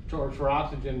charge for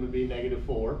oxygen would be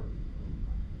 -4.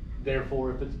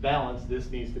 Therefore, if it's balanced, this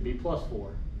needs to be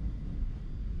 +4.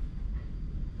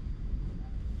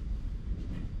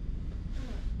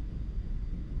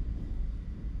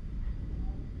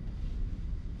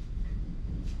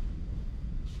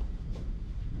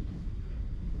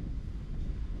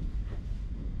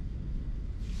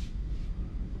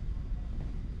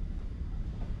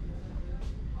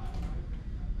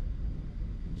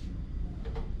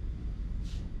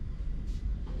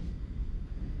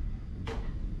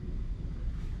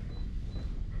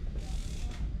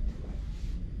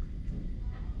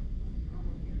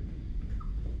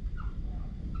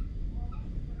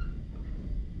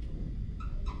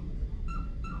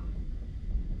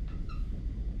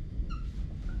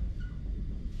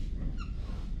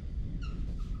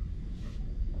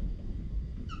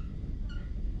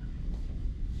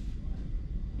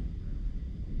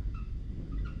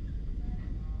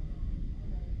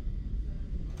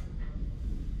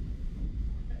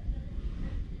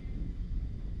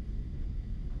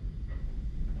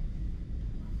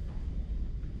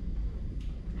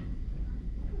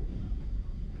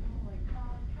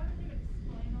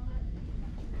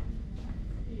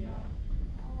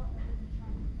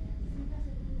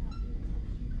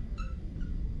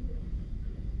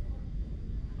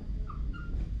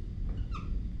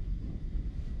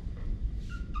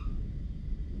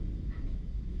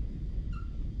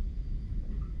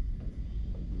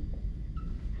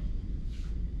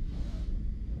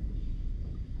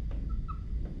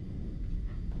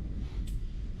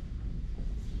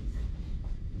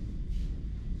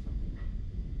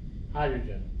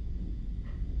 hydrogen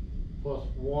plus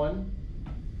 1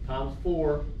 times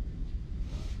 4,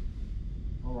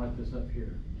 I'll write this up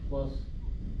here, plus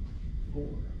 4,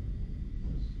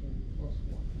 plus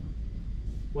 1.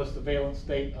 What's the valence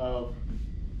state of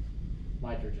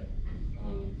nitrogen?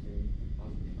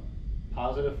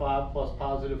 Positive 5 plus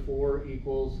positive 4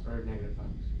 equals Or negative 5.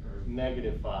 Or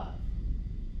negative 5.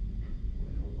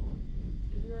 wait, hold on.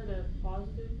 Isn't that a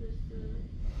positive is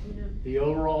the, The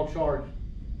overall charge,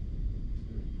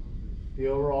 the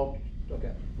overall,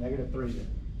 okay, negative 3 then.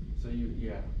 So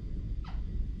yeah.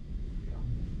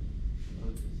 I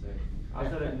was gonna say. I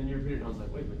said it and then you repeated it and I was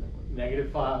like, wait a minute.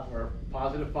 Negative 5, or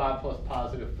positive 5 plus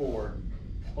positive 4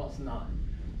 plus 9.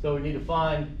 So we need to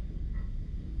find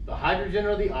the hydrogen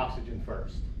or the oxygen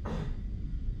first. The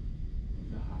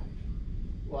hydrogen.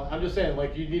 Well, I'm just saying,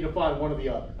 like, you need to find one or the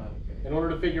other. Okay. In order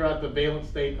to figure out the valence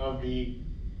state of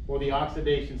or the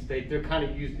oxidation state, they're kind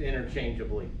of used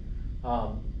interchangeably.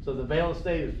 So the valence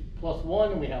state is plus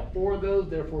 1, and we have 4 of those,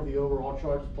 therefore the overall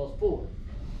charge is plus 4.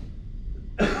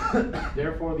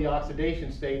 Therefore, the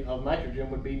oxidation state of nitrogen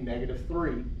would be negative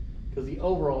 3, because the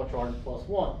overall charge is plus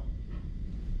 1.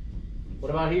 What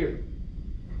about here?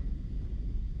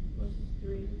 plus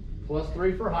 3. Plus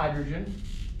 3 for hydrogen.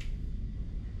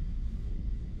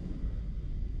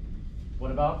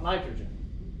 What about nitrogen?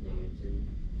 Negative.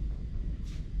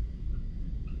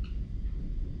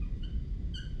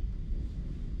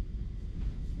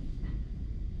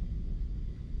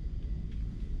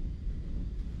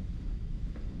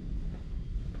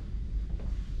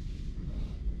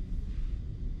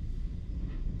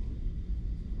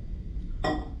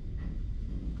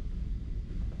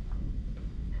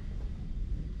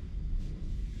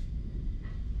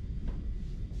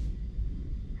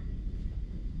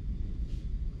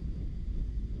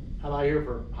 How about here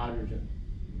for hydrogen?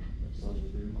 Plus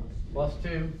 2. Plus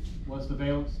 2. What's the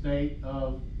valence state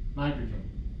of nitrogen?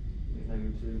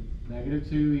 Negative 2. Negative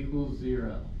 2 equals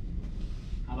 0.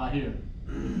 How about here?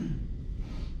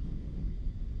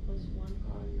 Plus 1.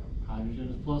 Yeah. Hydrogen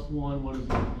is plus 1. What is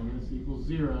it? And this equals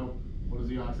 0. What is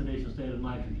the oxidation state of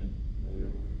nitrogen?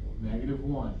 Negative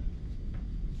 1.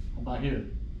 How about here?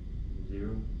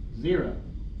 0. 0.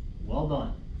 Well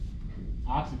done.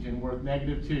 Oxygen worth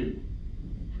negative 2.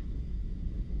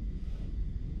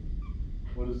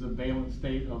 What is the valence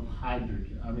state of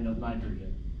hydrogen? I mean of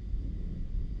nitrogen?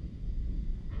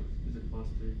 Is it plus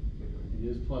 2? It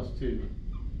is plus 2.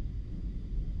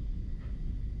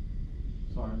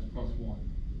 Sorry, it's plus 1.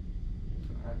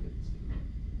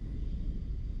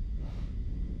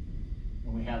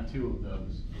 And we have 2 of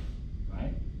those,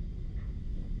 right?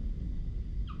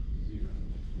 0.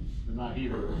 They're not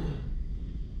here.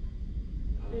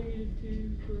 Negative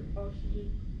 2 for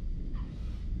oxygen.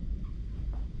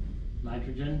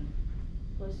 Nitrogen,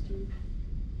 Plus 2.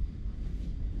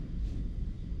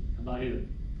 how about here?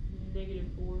 Negative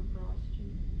 4 for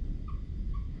oxygen.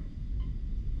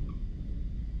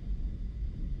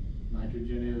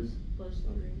 Nitrogen is Plus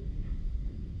 3.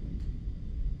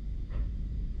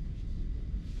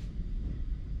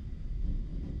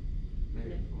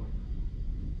 Negative 1.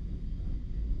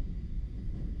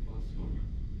 Plus 1.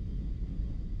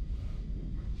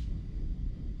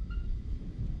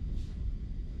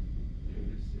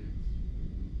 Negative 6.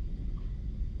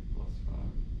 Plus 5.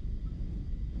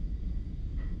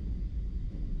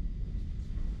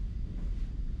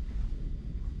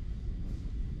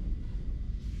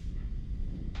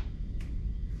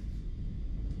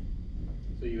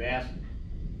 So you ask,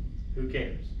 who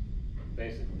cares,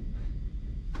 basically.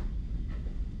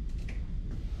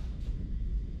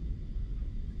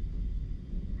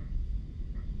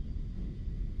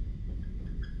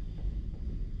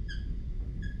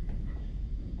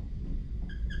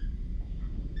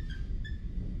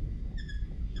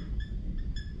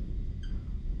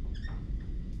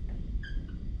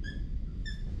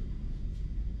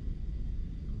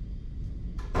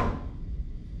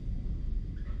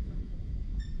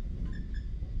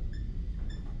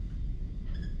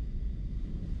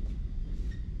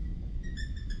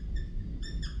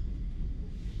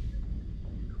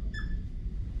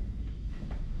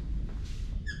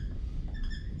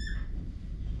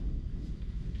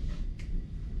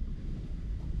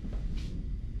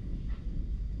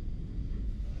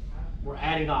 We're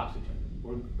adding oxygen.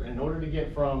 In order to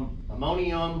get from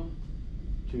ammonium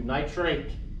to nitrate,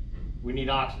 we need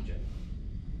oxygen.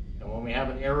 And when we have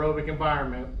an aerobic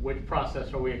environment, which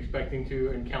process are we expecting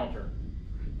to encounter?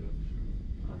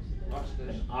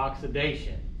 An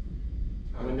oxidation.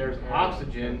 When there's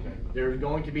oxygen, there's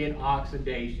going to be an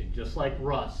oxidation, just like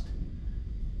rust.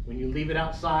 When you leave it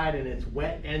outside and it's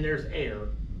wet and there's air,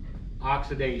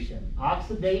 Oxidation.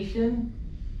 Oxidation,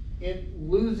 it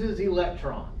loses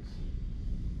electrons.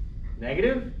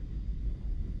 Negative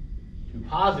to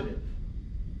positive,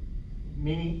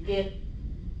 meaning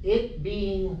it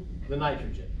being the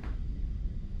nitrogen.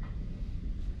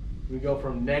 We go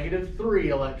from -3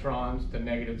 electrons to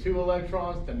 -2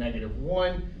 electrons to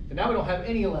 -1, and now we don't have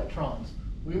any electrons.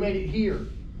 We made it here.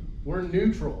 We're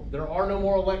neutral. There are no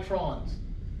more electrons.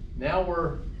 Now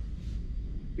we're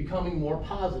becoming more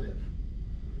positive.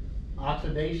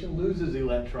 Oxidation loses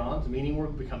electrons, meaning we're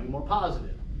becoming more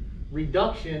positive.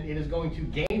 Reduction, it is going to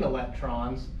gain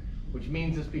electrons, which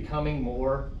means it's becoming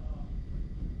more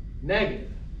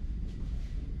negative.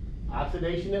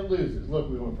 Oxidation, it loses. Look,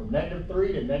 we went from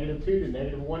 -3 to -2 to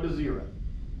 -1 to 0.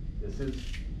 This is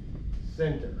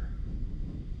center.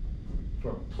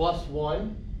 From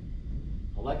 +1,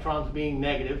 electrons being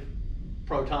negative,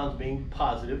 protons being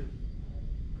positive,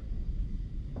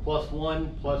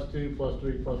 +1, +2,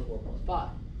 +3, +4, +5.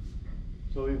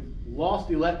 So we've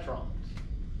lost electrons.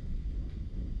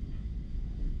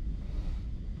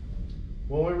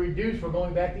 When we reduce, we're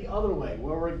going back the other way,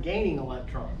 where we're gaining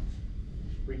electrons.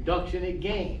 Reduction, it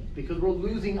gains, because we're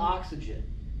losing oxygen.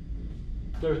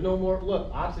 There's no more, look,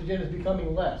 oxygen is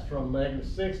becoming less, from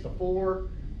 -6 to 4,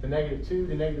 to -2,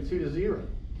 to -2 to 0.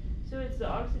 So it's the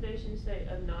oxidation state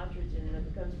of nitrogen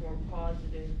that becomes more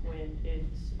positive when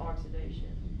it's oxidation.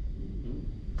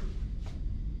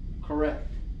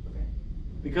 Correct. Okay.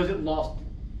 Because it lost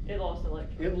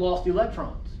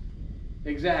electrons.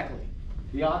 Exactly.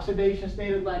 The oxidation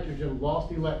state of nitrogen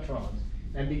lost electrons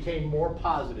and became more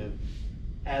positive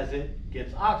as it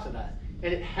gets oxidized.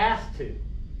 And it has to,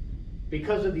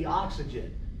 because of the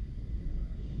oxygen.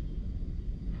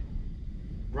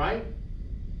 Right?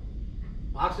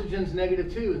 Oxygen's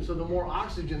 -2, and so the more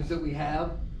oxygens that we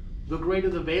have, the greater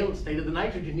the valence state of the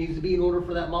nitrogen needs to be in order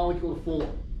for that molecule to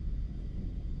form.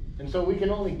 And so we can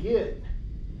only get,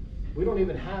 we don't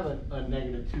even have a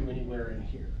 -2 anywhere in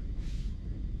here.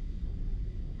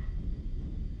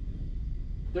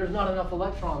 There's not enough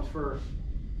electrons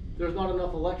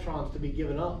to be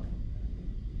given up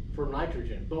for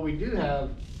nitrogen, but we do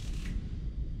have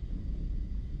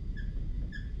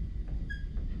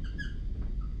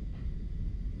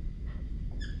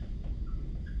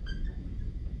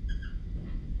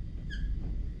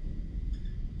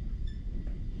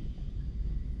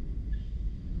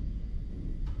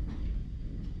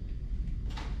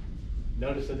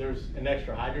notice that there's an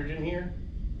extra hydrogen here,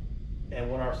 and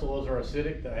when our soils are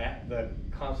acidic,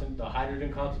 the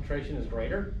hydrogen concentration is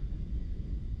greater.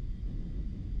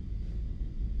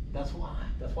 That's why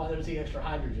there's the extra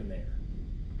hydrogen there.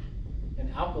 In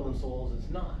alkaline soils, it's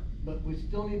not, but we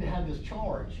still need to have this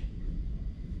charge.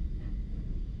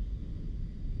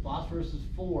 Phosphorus is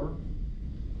 4.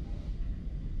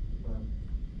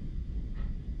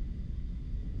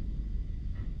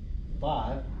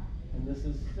 5, and this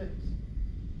is 6.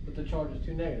 But the charge is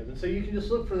 2 negative. And so you can just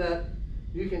look for that,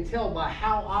 you can tell by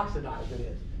how oxidized it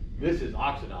is. This is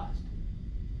oxidized.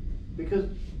 Because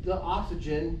the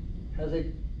oxygen has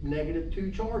a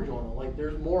 -2 charge on it. Like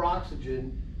there's more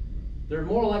oxygen, there are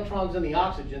more electrons in the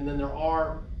oxygen than there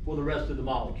are for the rest of the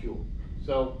molecule.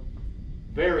 So,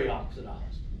 very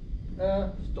oxidized.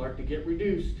 Start to get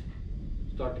reduced.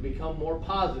 Start to become more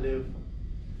positive.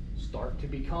 Start to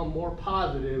become more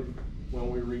positive when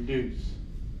we reduce.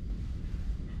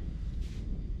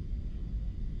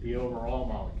 The overall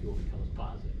molecule becomes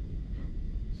positive.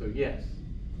 So yes,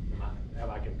 have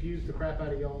I confused the crap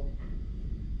out of y'all?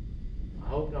 I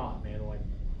hope not, man. Like,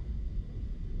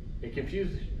 it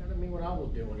confused the shit out of me when I was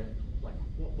doing it. Like,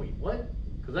 wait, what?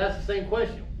 Because that's the same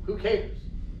question. Who cares?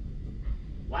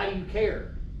 Why do you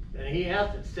care? And he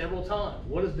asked it several times.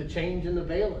 What is the change in the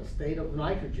valence state of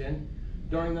nitrogen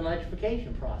during the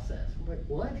nitrification process? I'm like,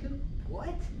 what?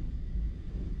 What?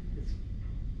 It's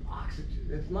oxygen.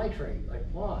 It's nitrate. Like,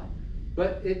 why?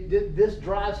 But this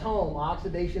drives home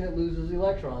oxidation, it loses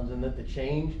electrons, and that the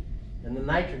change in the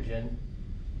nitrogen,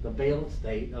 the valence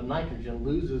state of nitrogen,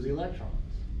 loses electrons.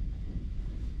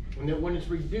 And that when it's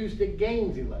reduced, it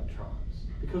gains electrons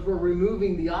because we're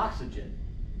removing the oxygen.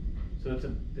 So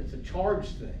it's a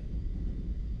charged thing.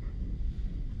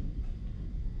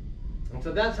 And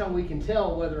so that's how we can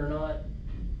tell whether or not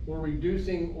we're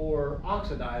reducing or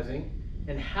oxidizing.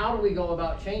 And how do we go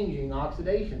about changing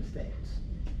oxidation states?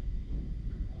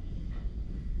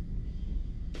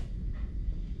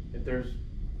 If there's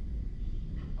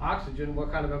oxygen,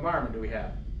 what kind of environment do we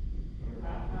have?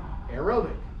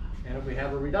 Aerobic. And if we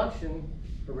have a reduced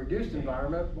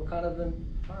environment, what kind of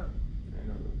environment?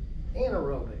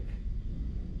 Anaerobic.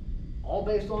 All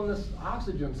based on this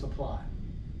oxygen supply.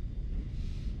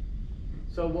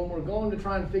 So when we're going to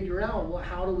try and figure out, well,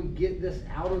 how do we get this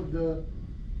out of the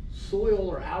soil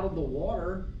or out of the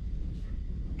water?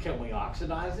 Can we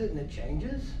oxidize it and it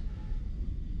changes?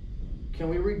 Can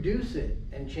we reduce it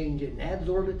and change it and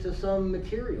adsorb it to some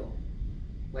material,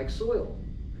 like soil,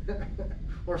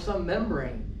 or some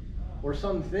membrane, or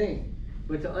something?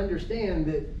 But to understand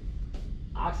that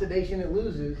oxidation it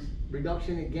loses,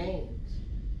 reduction it gains.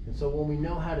 And so when we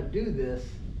know how to do this,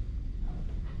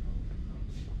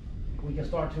 we can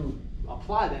start to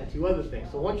apply that to other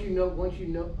things. So once you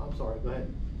know, I'm sorry, go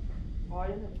ahead. Oh, I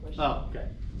didn't have a question. Oh, okay.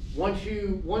 Once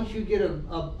you get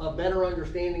a better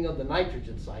understanding of the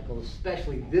nitrogen cycle,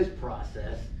 especially this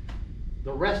process,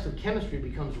 the rest of chemistry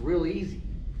becomes real easy.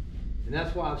 And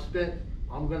that's why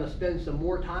I'm gonna spend some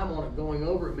more time on it, going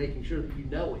over it, making sure that you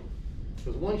know it.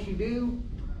 Because once you do,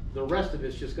 the rest of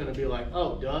it's just gonna be like,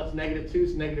 oh, duh, it's -2,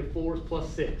 it's -4, it's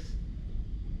 +6.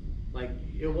 Like,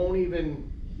 you won't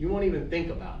even think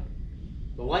about it.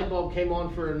 The light bulb came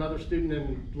on for another student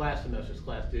in last semester's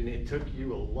class, and it took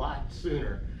you a lot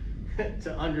sooner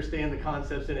to understand the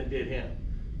concepts than it did him.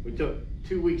 We took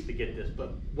 2 weeks to get this,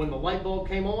 but when the light bulb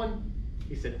came on,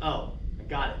 he said, oh, I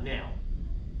got it now.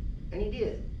 And he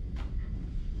did.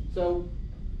 So,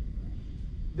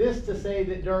 this to say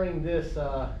that during this,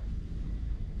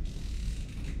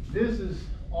 this is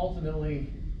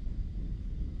ultimately,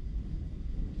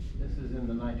 this is in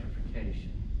the nitrification.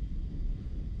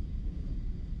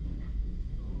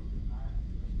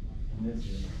 And this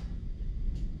is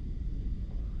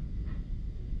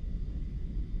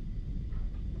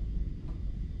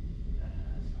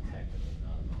technically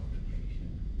not a modification.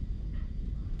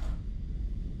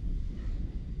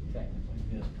 Technically,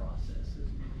 this process is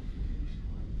modification.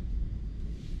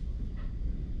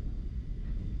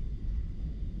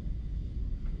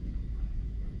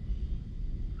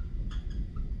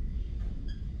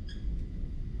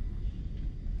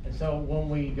 And so when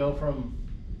we go from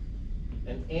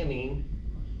an amine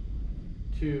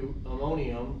to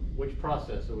ammonium, which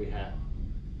process do we have?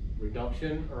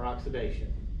 Reduction or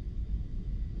oxidation?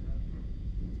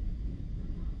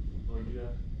 What did you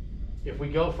ask? If we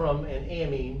go from an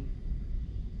amine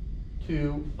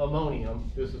to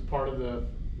ammonium, this is part of the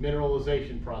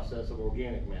mineralization process of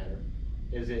organic matter.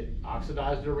 Is it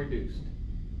oxidized or reduced?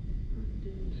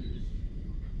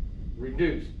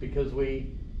 Reduced, because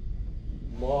we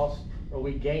lost or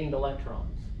we gained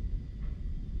electrons.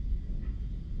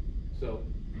 So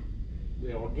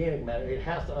the organic matter, it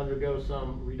has to undergo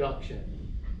some reduction.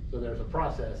 So there's a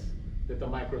process that the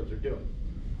microbes are doing.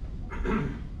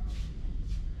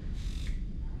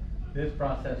 This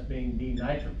process being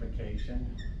denitrification,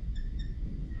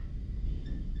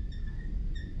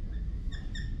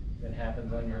 that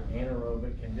happens under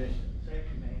anaerobic conditions.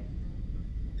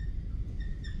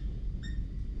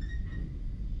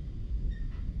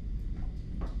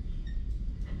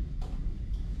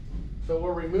 So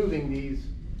we're removing these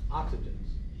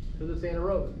oxygens because it's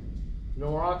anaerobic.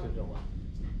 No more oxygen left.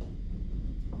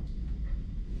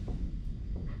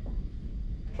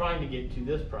 Trying to get to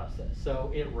this process.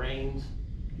 So it rains,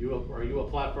 you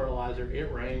apply fertilizer,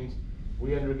 it rains,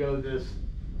 we undergo this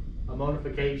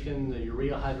ammonification, the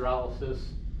urea hydrolysis,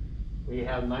 we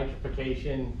have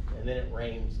nitrification, and then it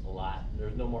rains a lot.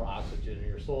 There's no more oxygen,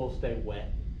 your soils stay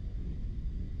wet.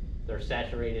 They're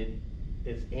saturated,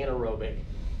 it's anaerobic.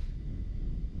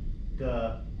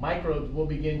 The microbes will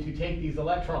begin to take these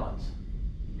electrons.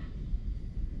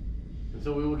 And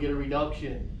so we will get a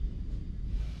reduction.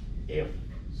 If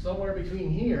somewhere between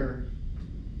here,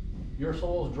 your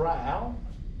soils dry out,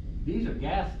 these are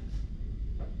gases.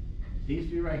 These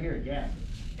two right here are gases.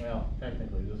 Well,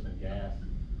 technically this is gas,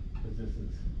 because this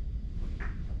is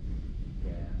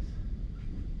gas.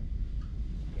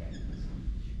 Gas.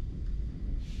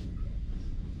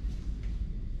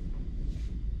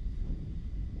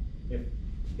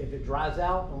 If it dries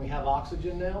out and we have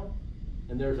oxygen now,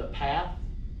 and there's a path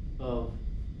of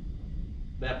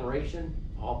evaporation,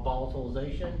 of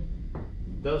volatilization,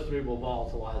 those three will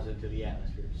volatilize into the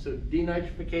atmosphere. So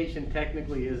denitrification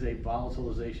technically is a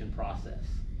volatilization process.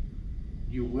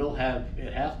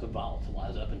 It has to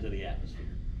volatilize up into the atmosphere.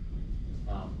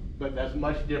 But that's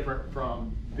much different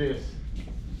from this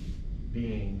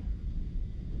being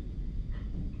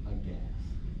a gas.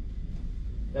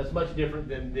 That's much different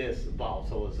than this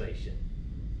volatilization,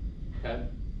 okay?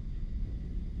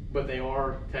 But they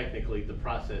are, technically, the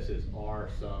processes are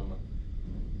some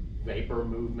vapor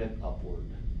movement upward.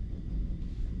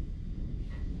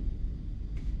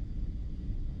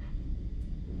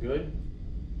 Good?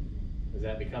 Is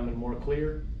that becoming more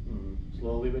clear?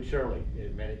 Slowly but surely.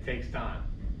 It takes time.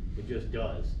 It just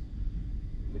does.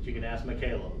 but you can ask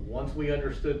Michaela. Once we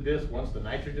understood this, once the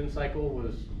nitrogen cycle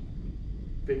was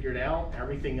figured out,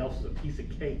 everything else is a piece of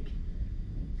cake.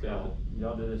 So,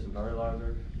 Y'all do this in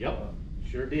fertilizer? yep,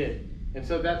 sure did. And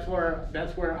so that's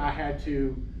where I had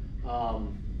to,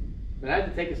 and I had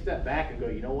to take a step back and go,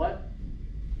 you know what?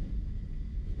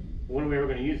 When are we ever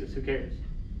gonna use this? Who cares?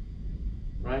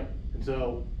 Right? And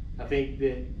so I think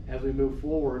that as we move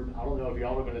forward, I don't know if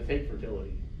y'all are gonna take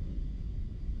fertility.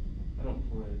 I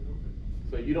don't plan it.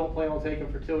 So you don't plan on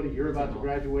taking fertility, you're about to No.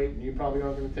 graduate and you probably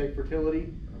aren't gonna take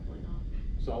fertility. Probably not.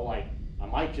 So like, I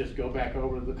might just go back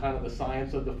over to the kind of the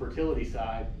science of the fertility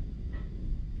side,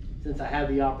 since I have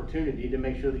the opportunity to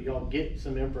make sure that y'all get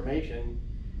some information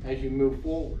as you move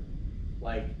forward.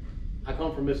 Like, I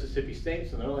come from Mississippi State,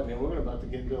 so they're like, man, we're about to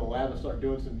get into the lab and start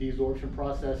doing some desorption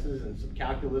processes and some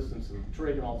calculus and some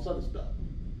trig and all this other stuff.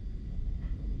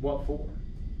 What for?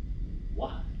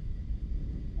 Why?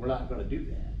 We're not gonna do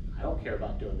that. I don't care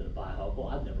about doing the biochemical.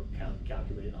 I've never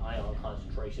calculated ion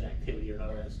concentration, activity, or none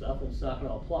of that stuff, and it's not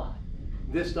gonna apply.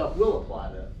 This stuff will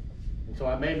apply though. And so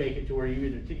I may make it to where you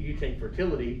either you take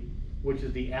fertility, which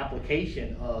is the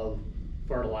application of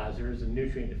fertilizers and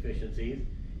nutrient deficiencies,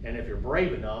 and if you're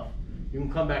brave enough, you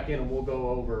can come back in and we'll go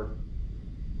over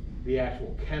the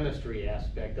actual chemistry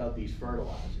aspect of these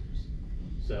fertilizers.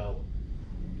 So,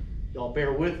 y'all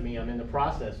bear with me, I'm in the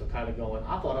process of kind of going,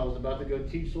 I thought I was about to go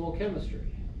teach soil chemistry.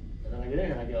 And then I get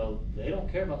in and I go, they don't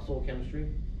care about soil chemistry.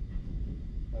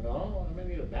 I go, oh, I may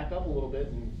need to back up a little bit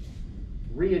and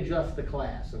readjust the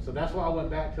class. And so that's why I went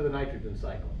back to the nitrogen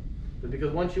cycle. But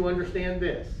because once you understand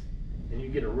this, and you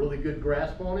get a really good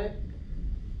grasp on it,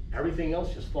 everything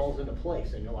else just falls into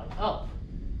place, and you're like, oh,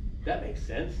 that makes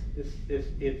sense.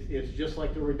 It's just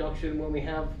like the reduction when we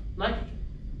have nitrogen.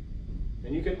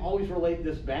 And you can always relate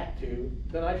this back to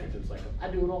the nitrogen cycle. I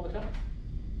do it all the time.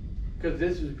 Because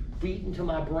this is beaten to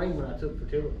my brain when I took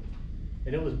fertility.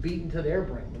 And it was beaten to their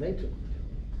brain when they took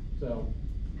fertility. So,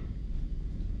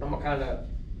 I'm gonna kind of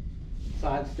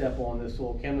sidestep on this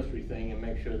soil chemistry thing and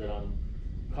make sure that I'm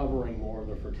covering more of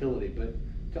the fertility. But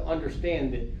to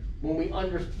understand that when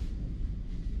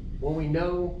we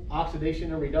know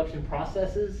oxidation and reduction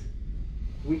processes,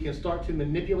 we can start to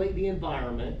manipulate the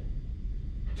environment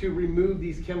to remove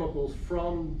these chemicals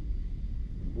from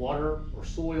water or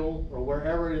soil or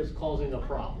wherever it is causing a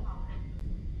problem.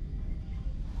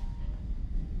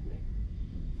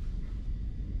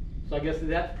 So I guess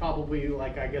that's probably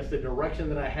the direction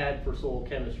that I had for soil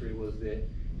chemistry was that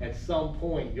at some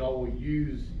point y'all will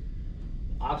use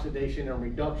oxidation and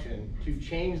reduction to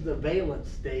change the valence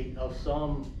state of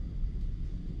some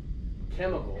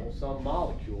chemical, some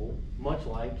molecule, much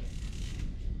like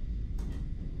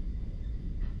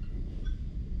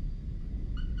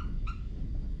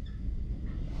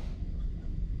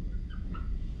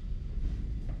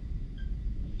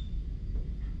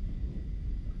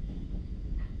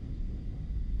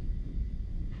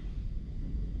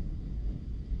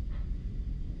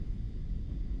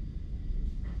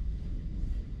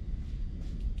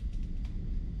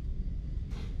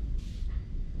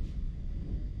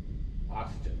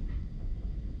oxygen.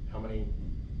 How many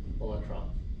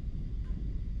electrons?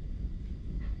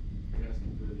 You're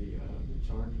asking for the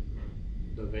charge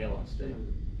of The valence state.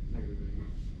 negative.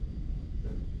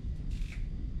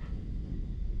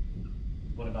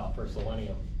 What about for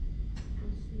selenium?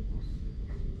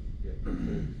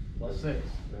 Plus 6.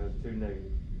 That's 2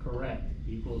 negative. Correct.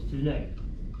 Equals 2 negative.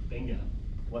 Bingo.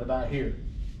 What about here?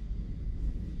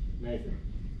 Nathan?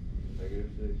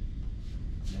 -6.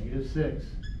 -6.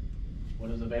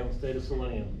 What is the valence state of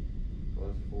selenium?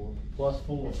 +4. Plus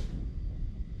 4.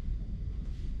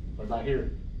 What about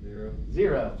here? 0.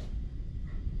 0.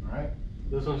 Alright,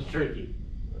 this one's tricky.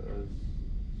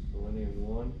 Selenium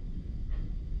 1.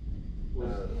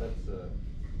 That's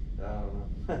I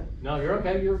don't know. No, you're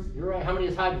okay, you're right. How many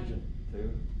is hydrogen?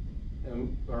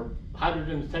 2. Or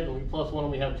hydrogen is technically plus 1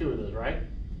 and we have 2 of those, right?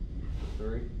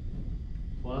 3.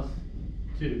 Plus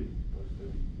 2.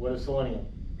 +2. What is selenium?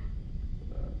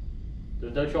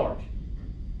 There's no charge.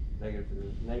 -2.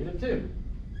 -2.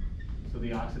 So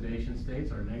the oxidation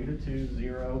states are -2,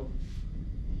 0,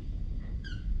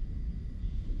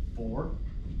 4,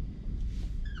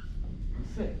 and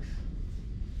 6.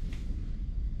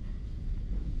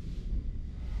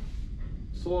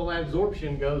 Soil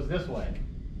adsorption goes this way.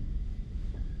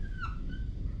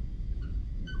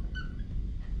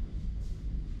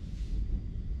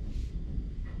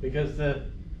 Because the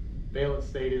valence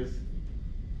state is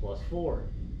 +4.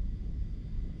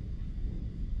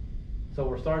 So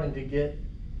we're starting to get,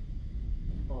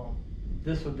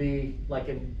 this would be like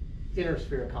an inner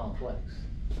sphere complex.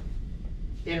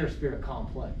 Inner sphere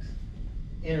complex.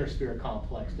 inner sphere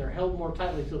complex. They're held more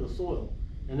tightly to the soil,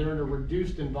 and they're in a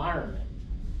reduced environment.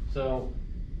 So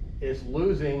it's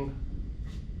losing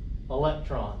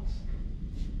electrons.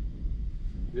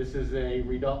 This is a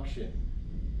reduction.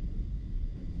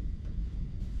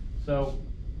 So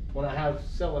when I have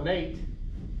selenate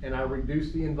and I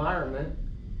reduce the environment,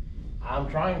 I'm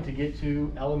trying to get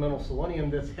to elemental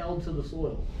selenium that's held to the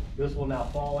soil. This will now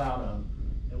fall out of,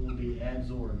 it will be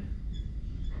adsorbed.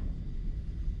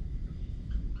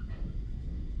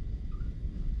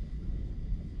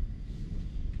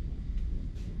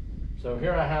 So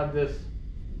here I have this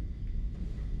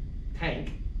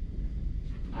tank.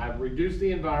 I've reduced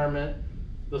the environment.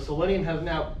 The selenium has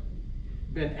now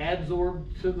been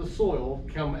adsorbed to the soil,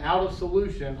 come out of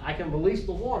solution. I can release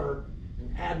the water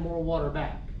and add more water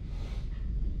back.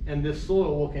 And this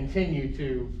soil will continue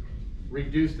to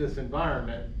reduce this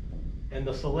environment, and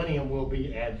the selenium will be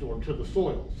adsorbed to the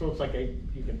soil. So it's like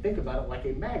you can think about it like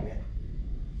a magnet,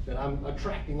 that I'm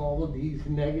attracting all of these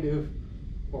negative,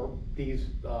 or these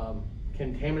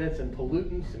contaminants and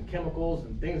pollutants and chemicals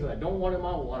and things that I don't want in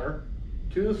my water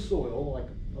to the soil like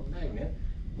a magnet.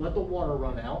 Let the water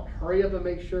run out, hurry up and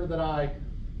make sure that I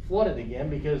flood it again,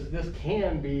 because this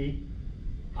can be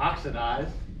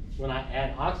oxidized when I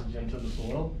add oxygen to the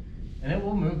soil, and it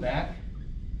will move back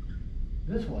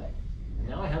this way. And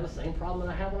now I have the same problem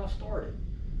that I had when I started.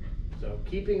 So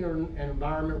keeping an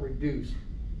environment reduced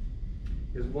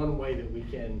is one way that we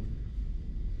can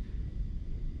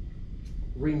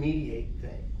remediate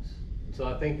things. So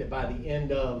I think that by the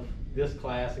end of this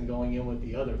class and going in with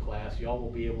the other class, y'all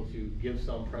will be able to give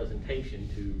some presentation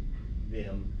to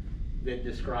them that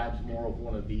describes more of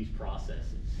one of these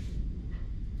processes.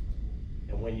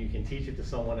 And when you can teach it to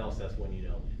someone else, that's when you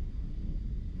know it.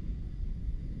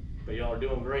 But y'all are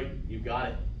doing great. You got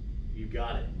it. You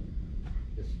got it.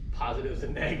 It's positives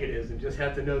and negatives, and just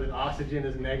have to know that oxygen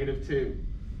is negative too.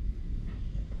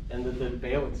 And that the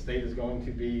valence state is going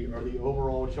to be, or the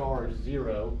overall charge,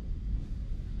 0.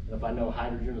 And if I know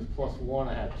hydrogen is +1,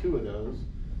 I have 2 of those.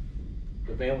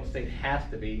 The valence state has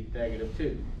to be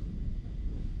 -2.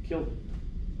 Killed it.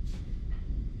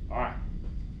 All right,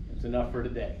 that's enough for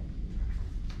today.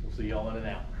 We'll see y'all in and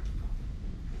out.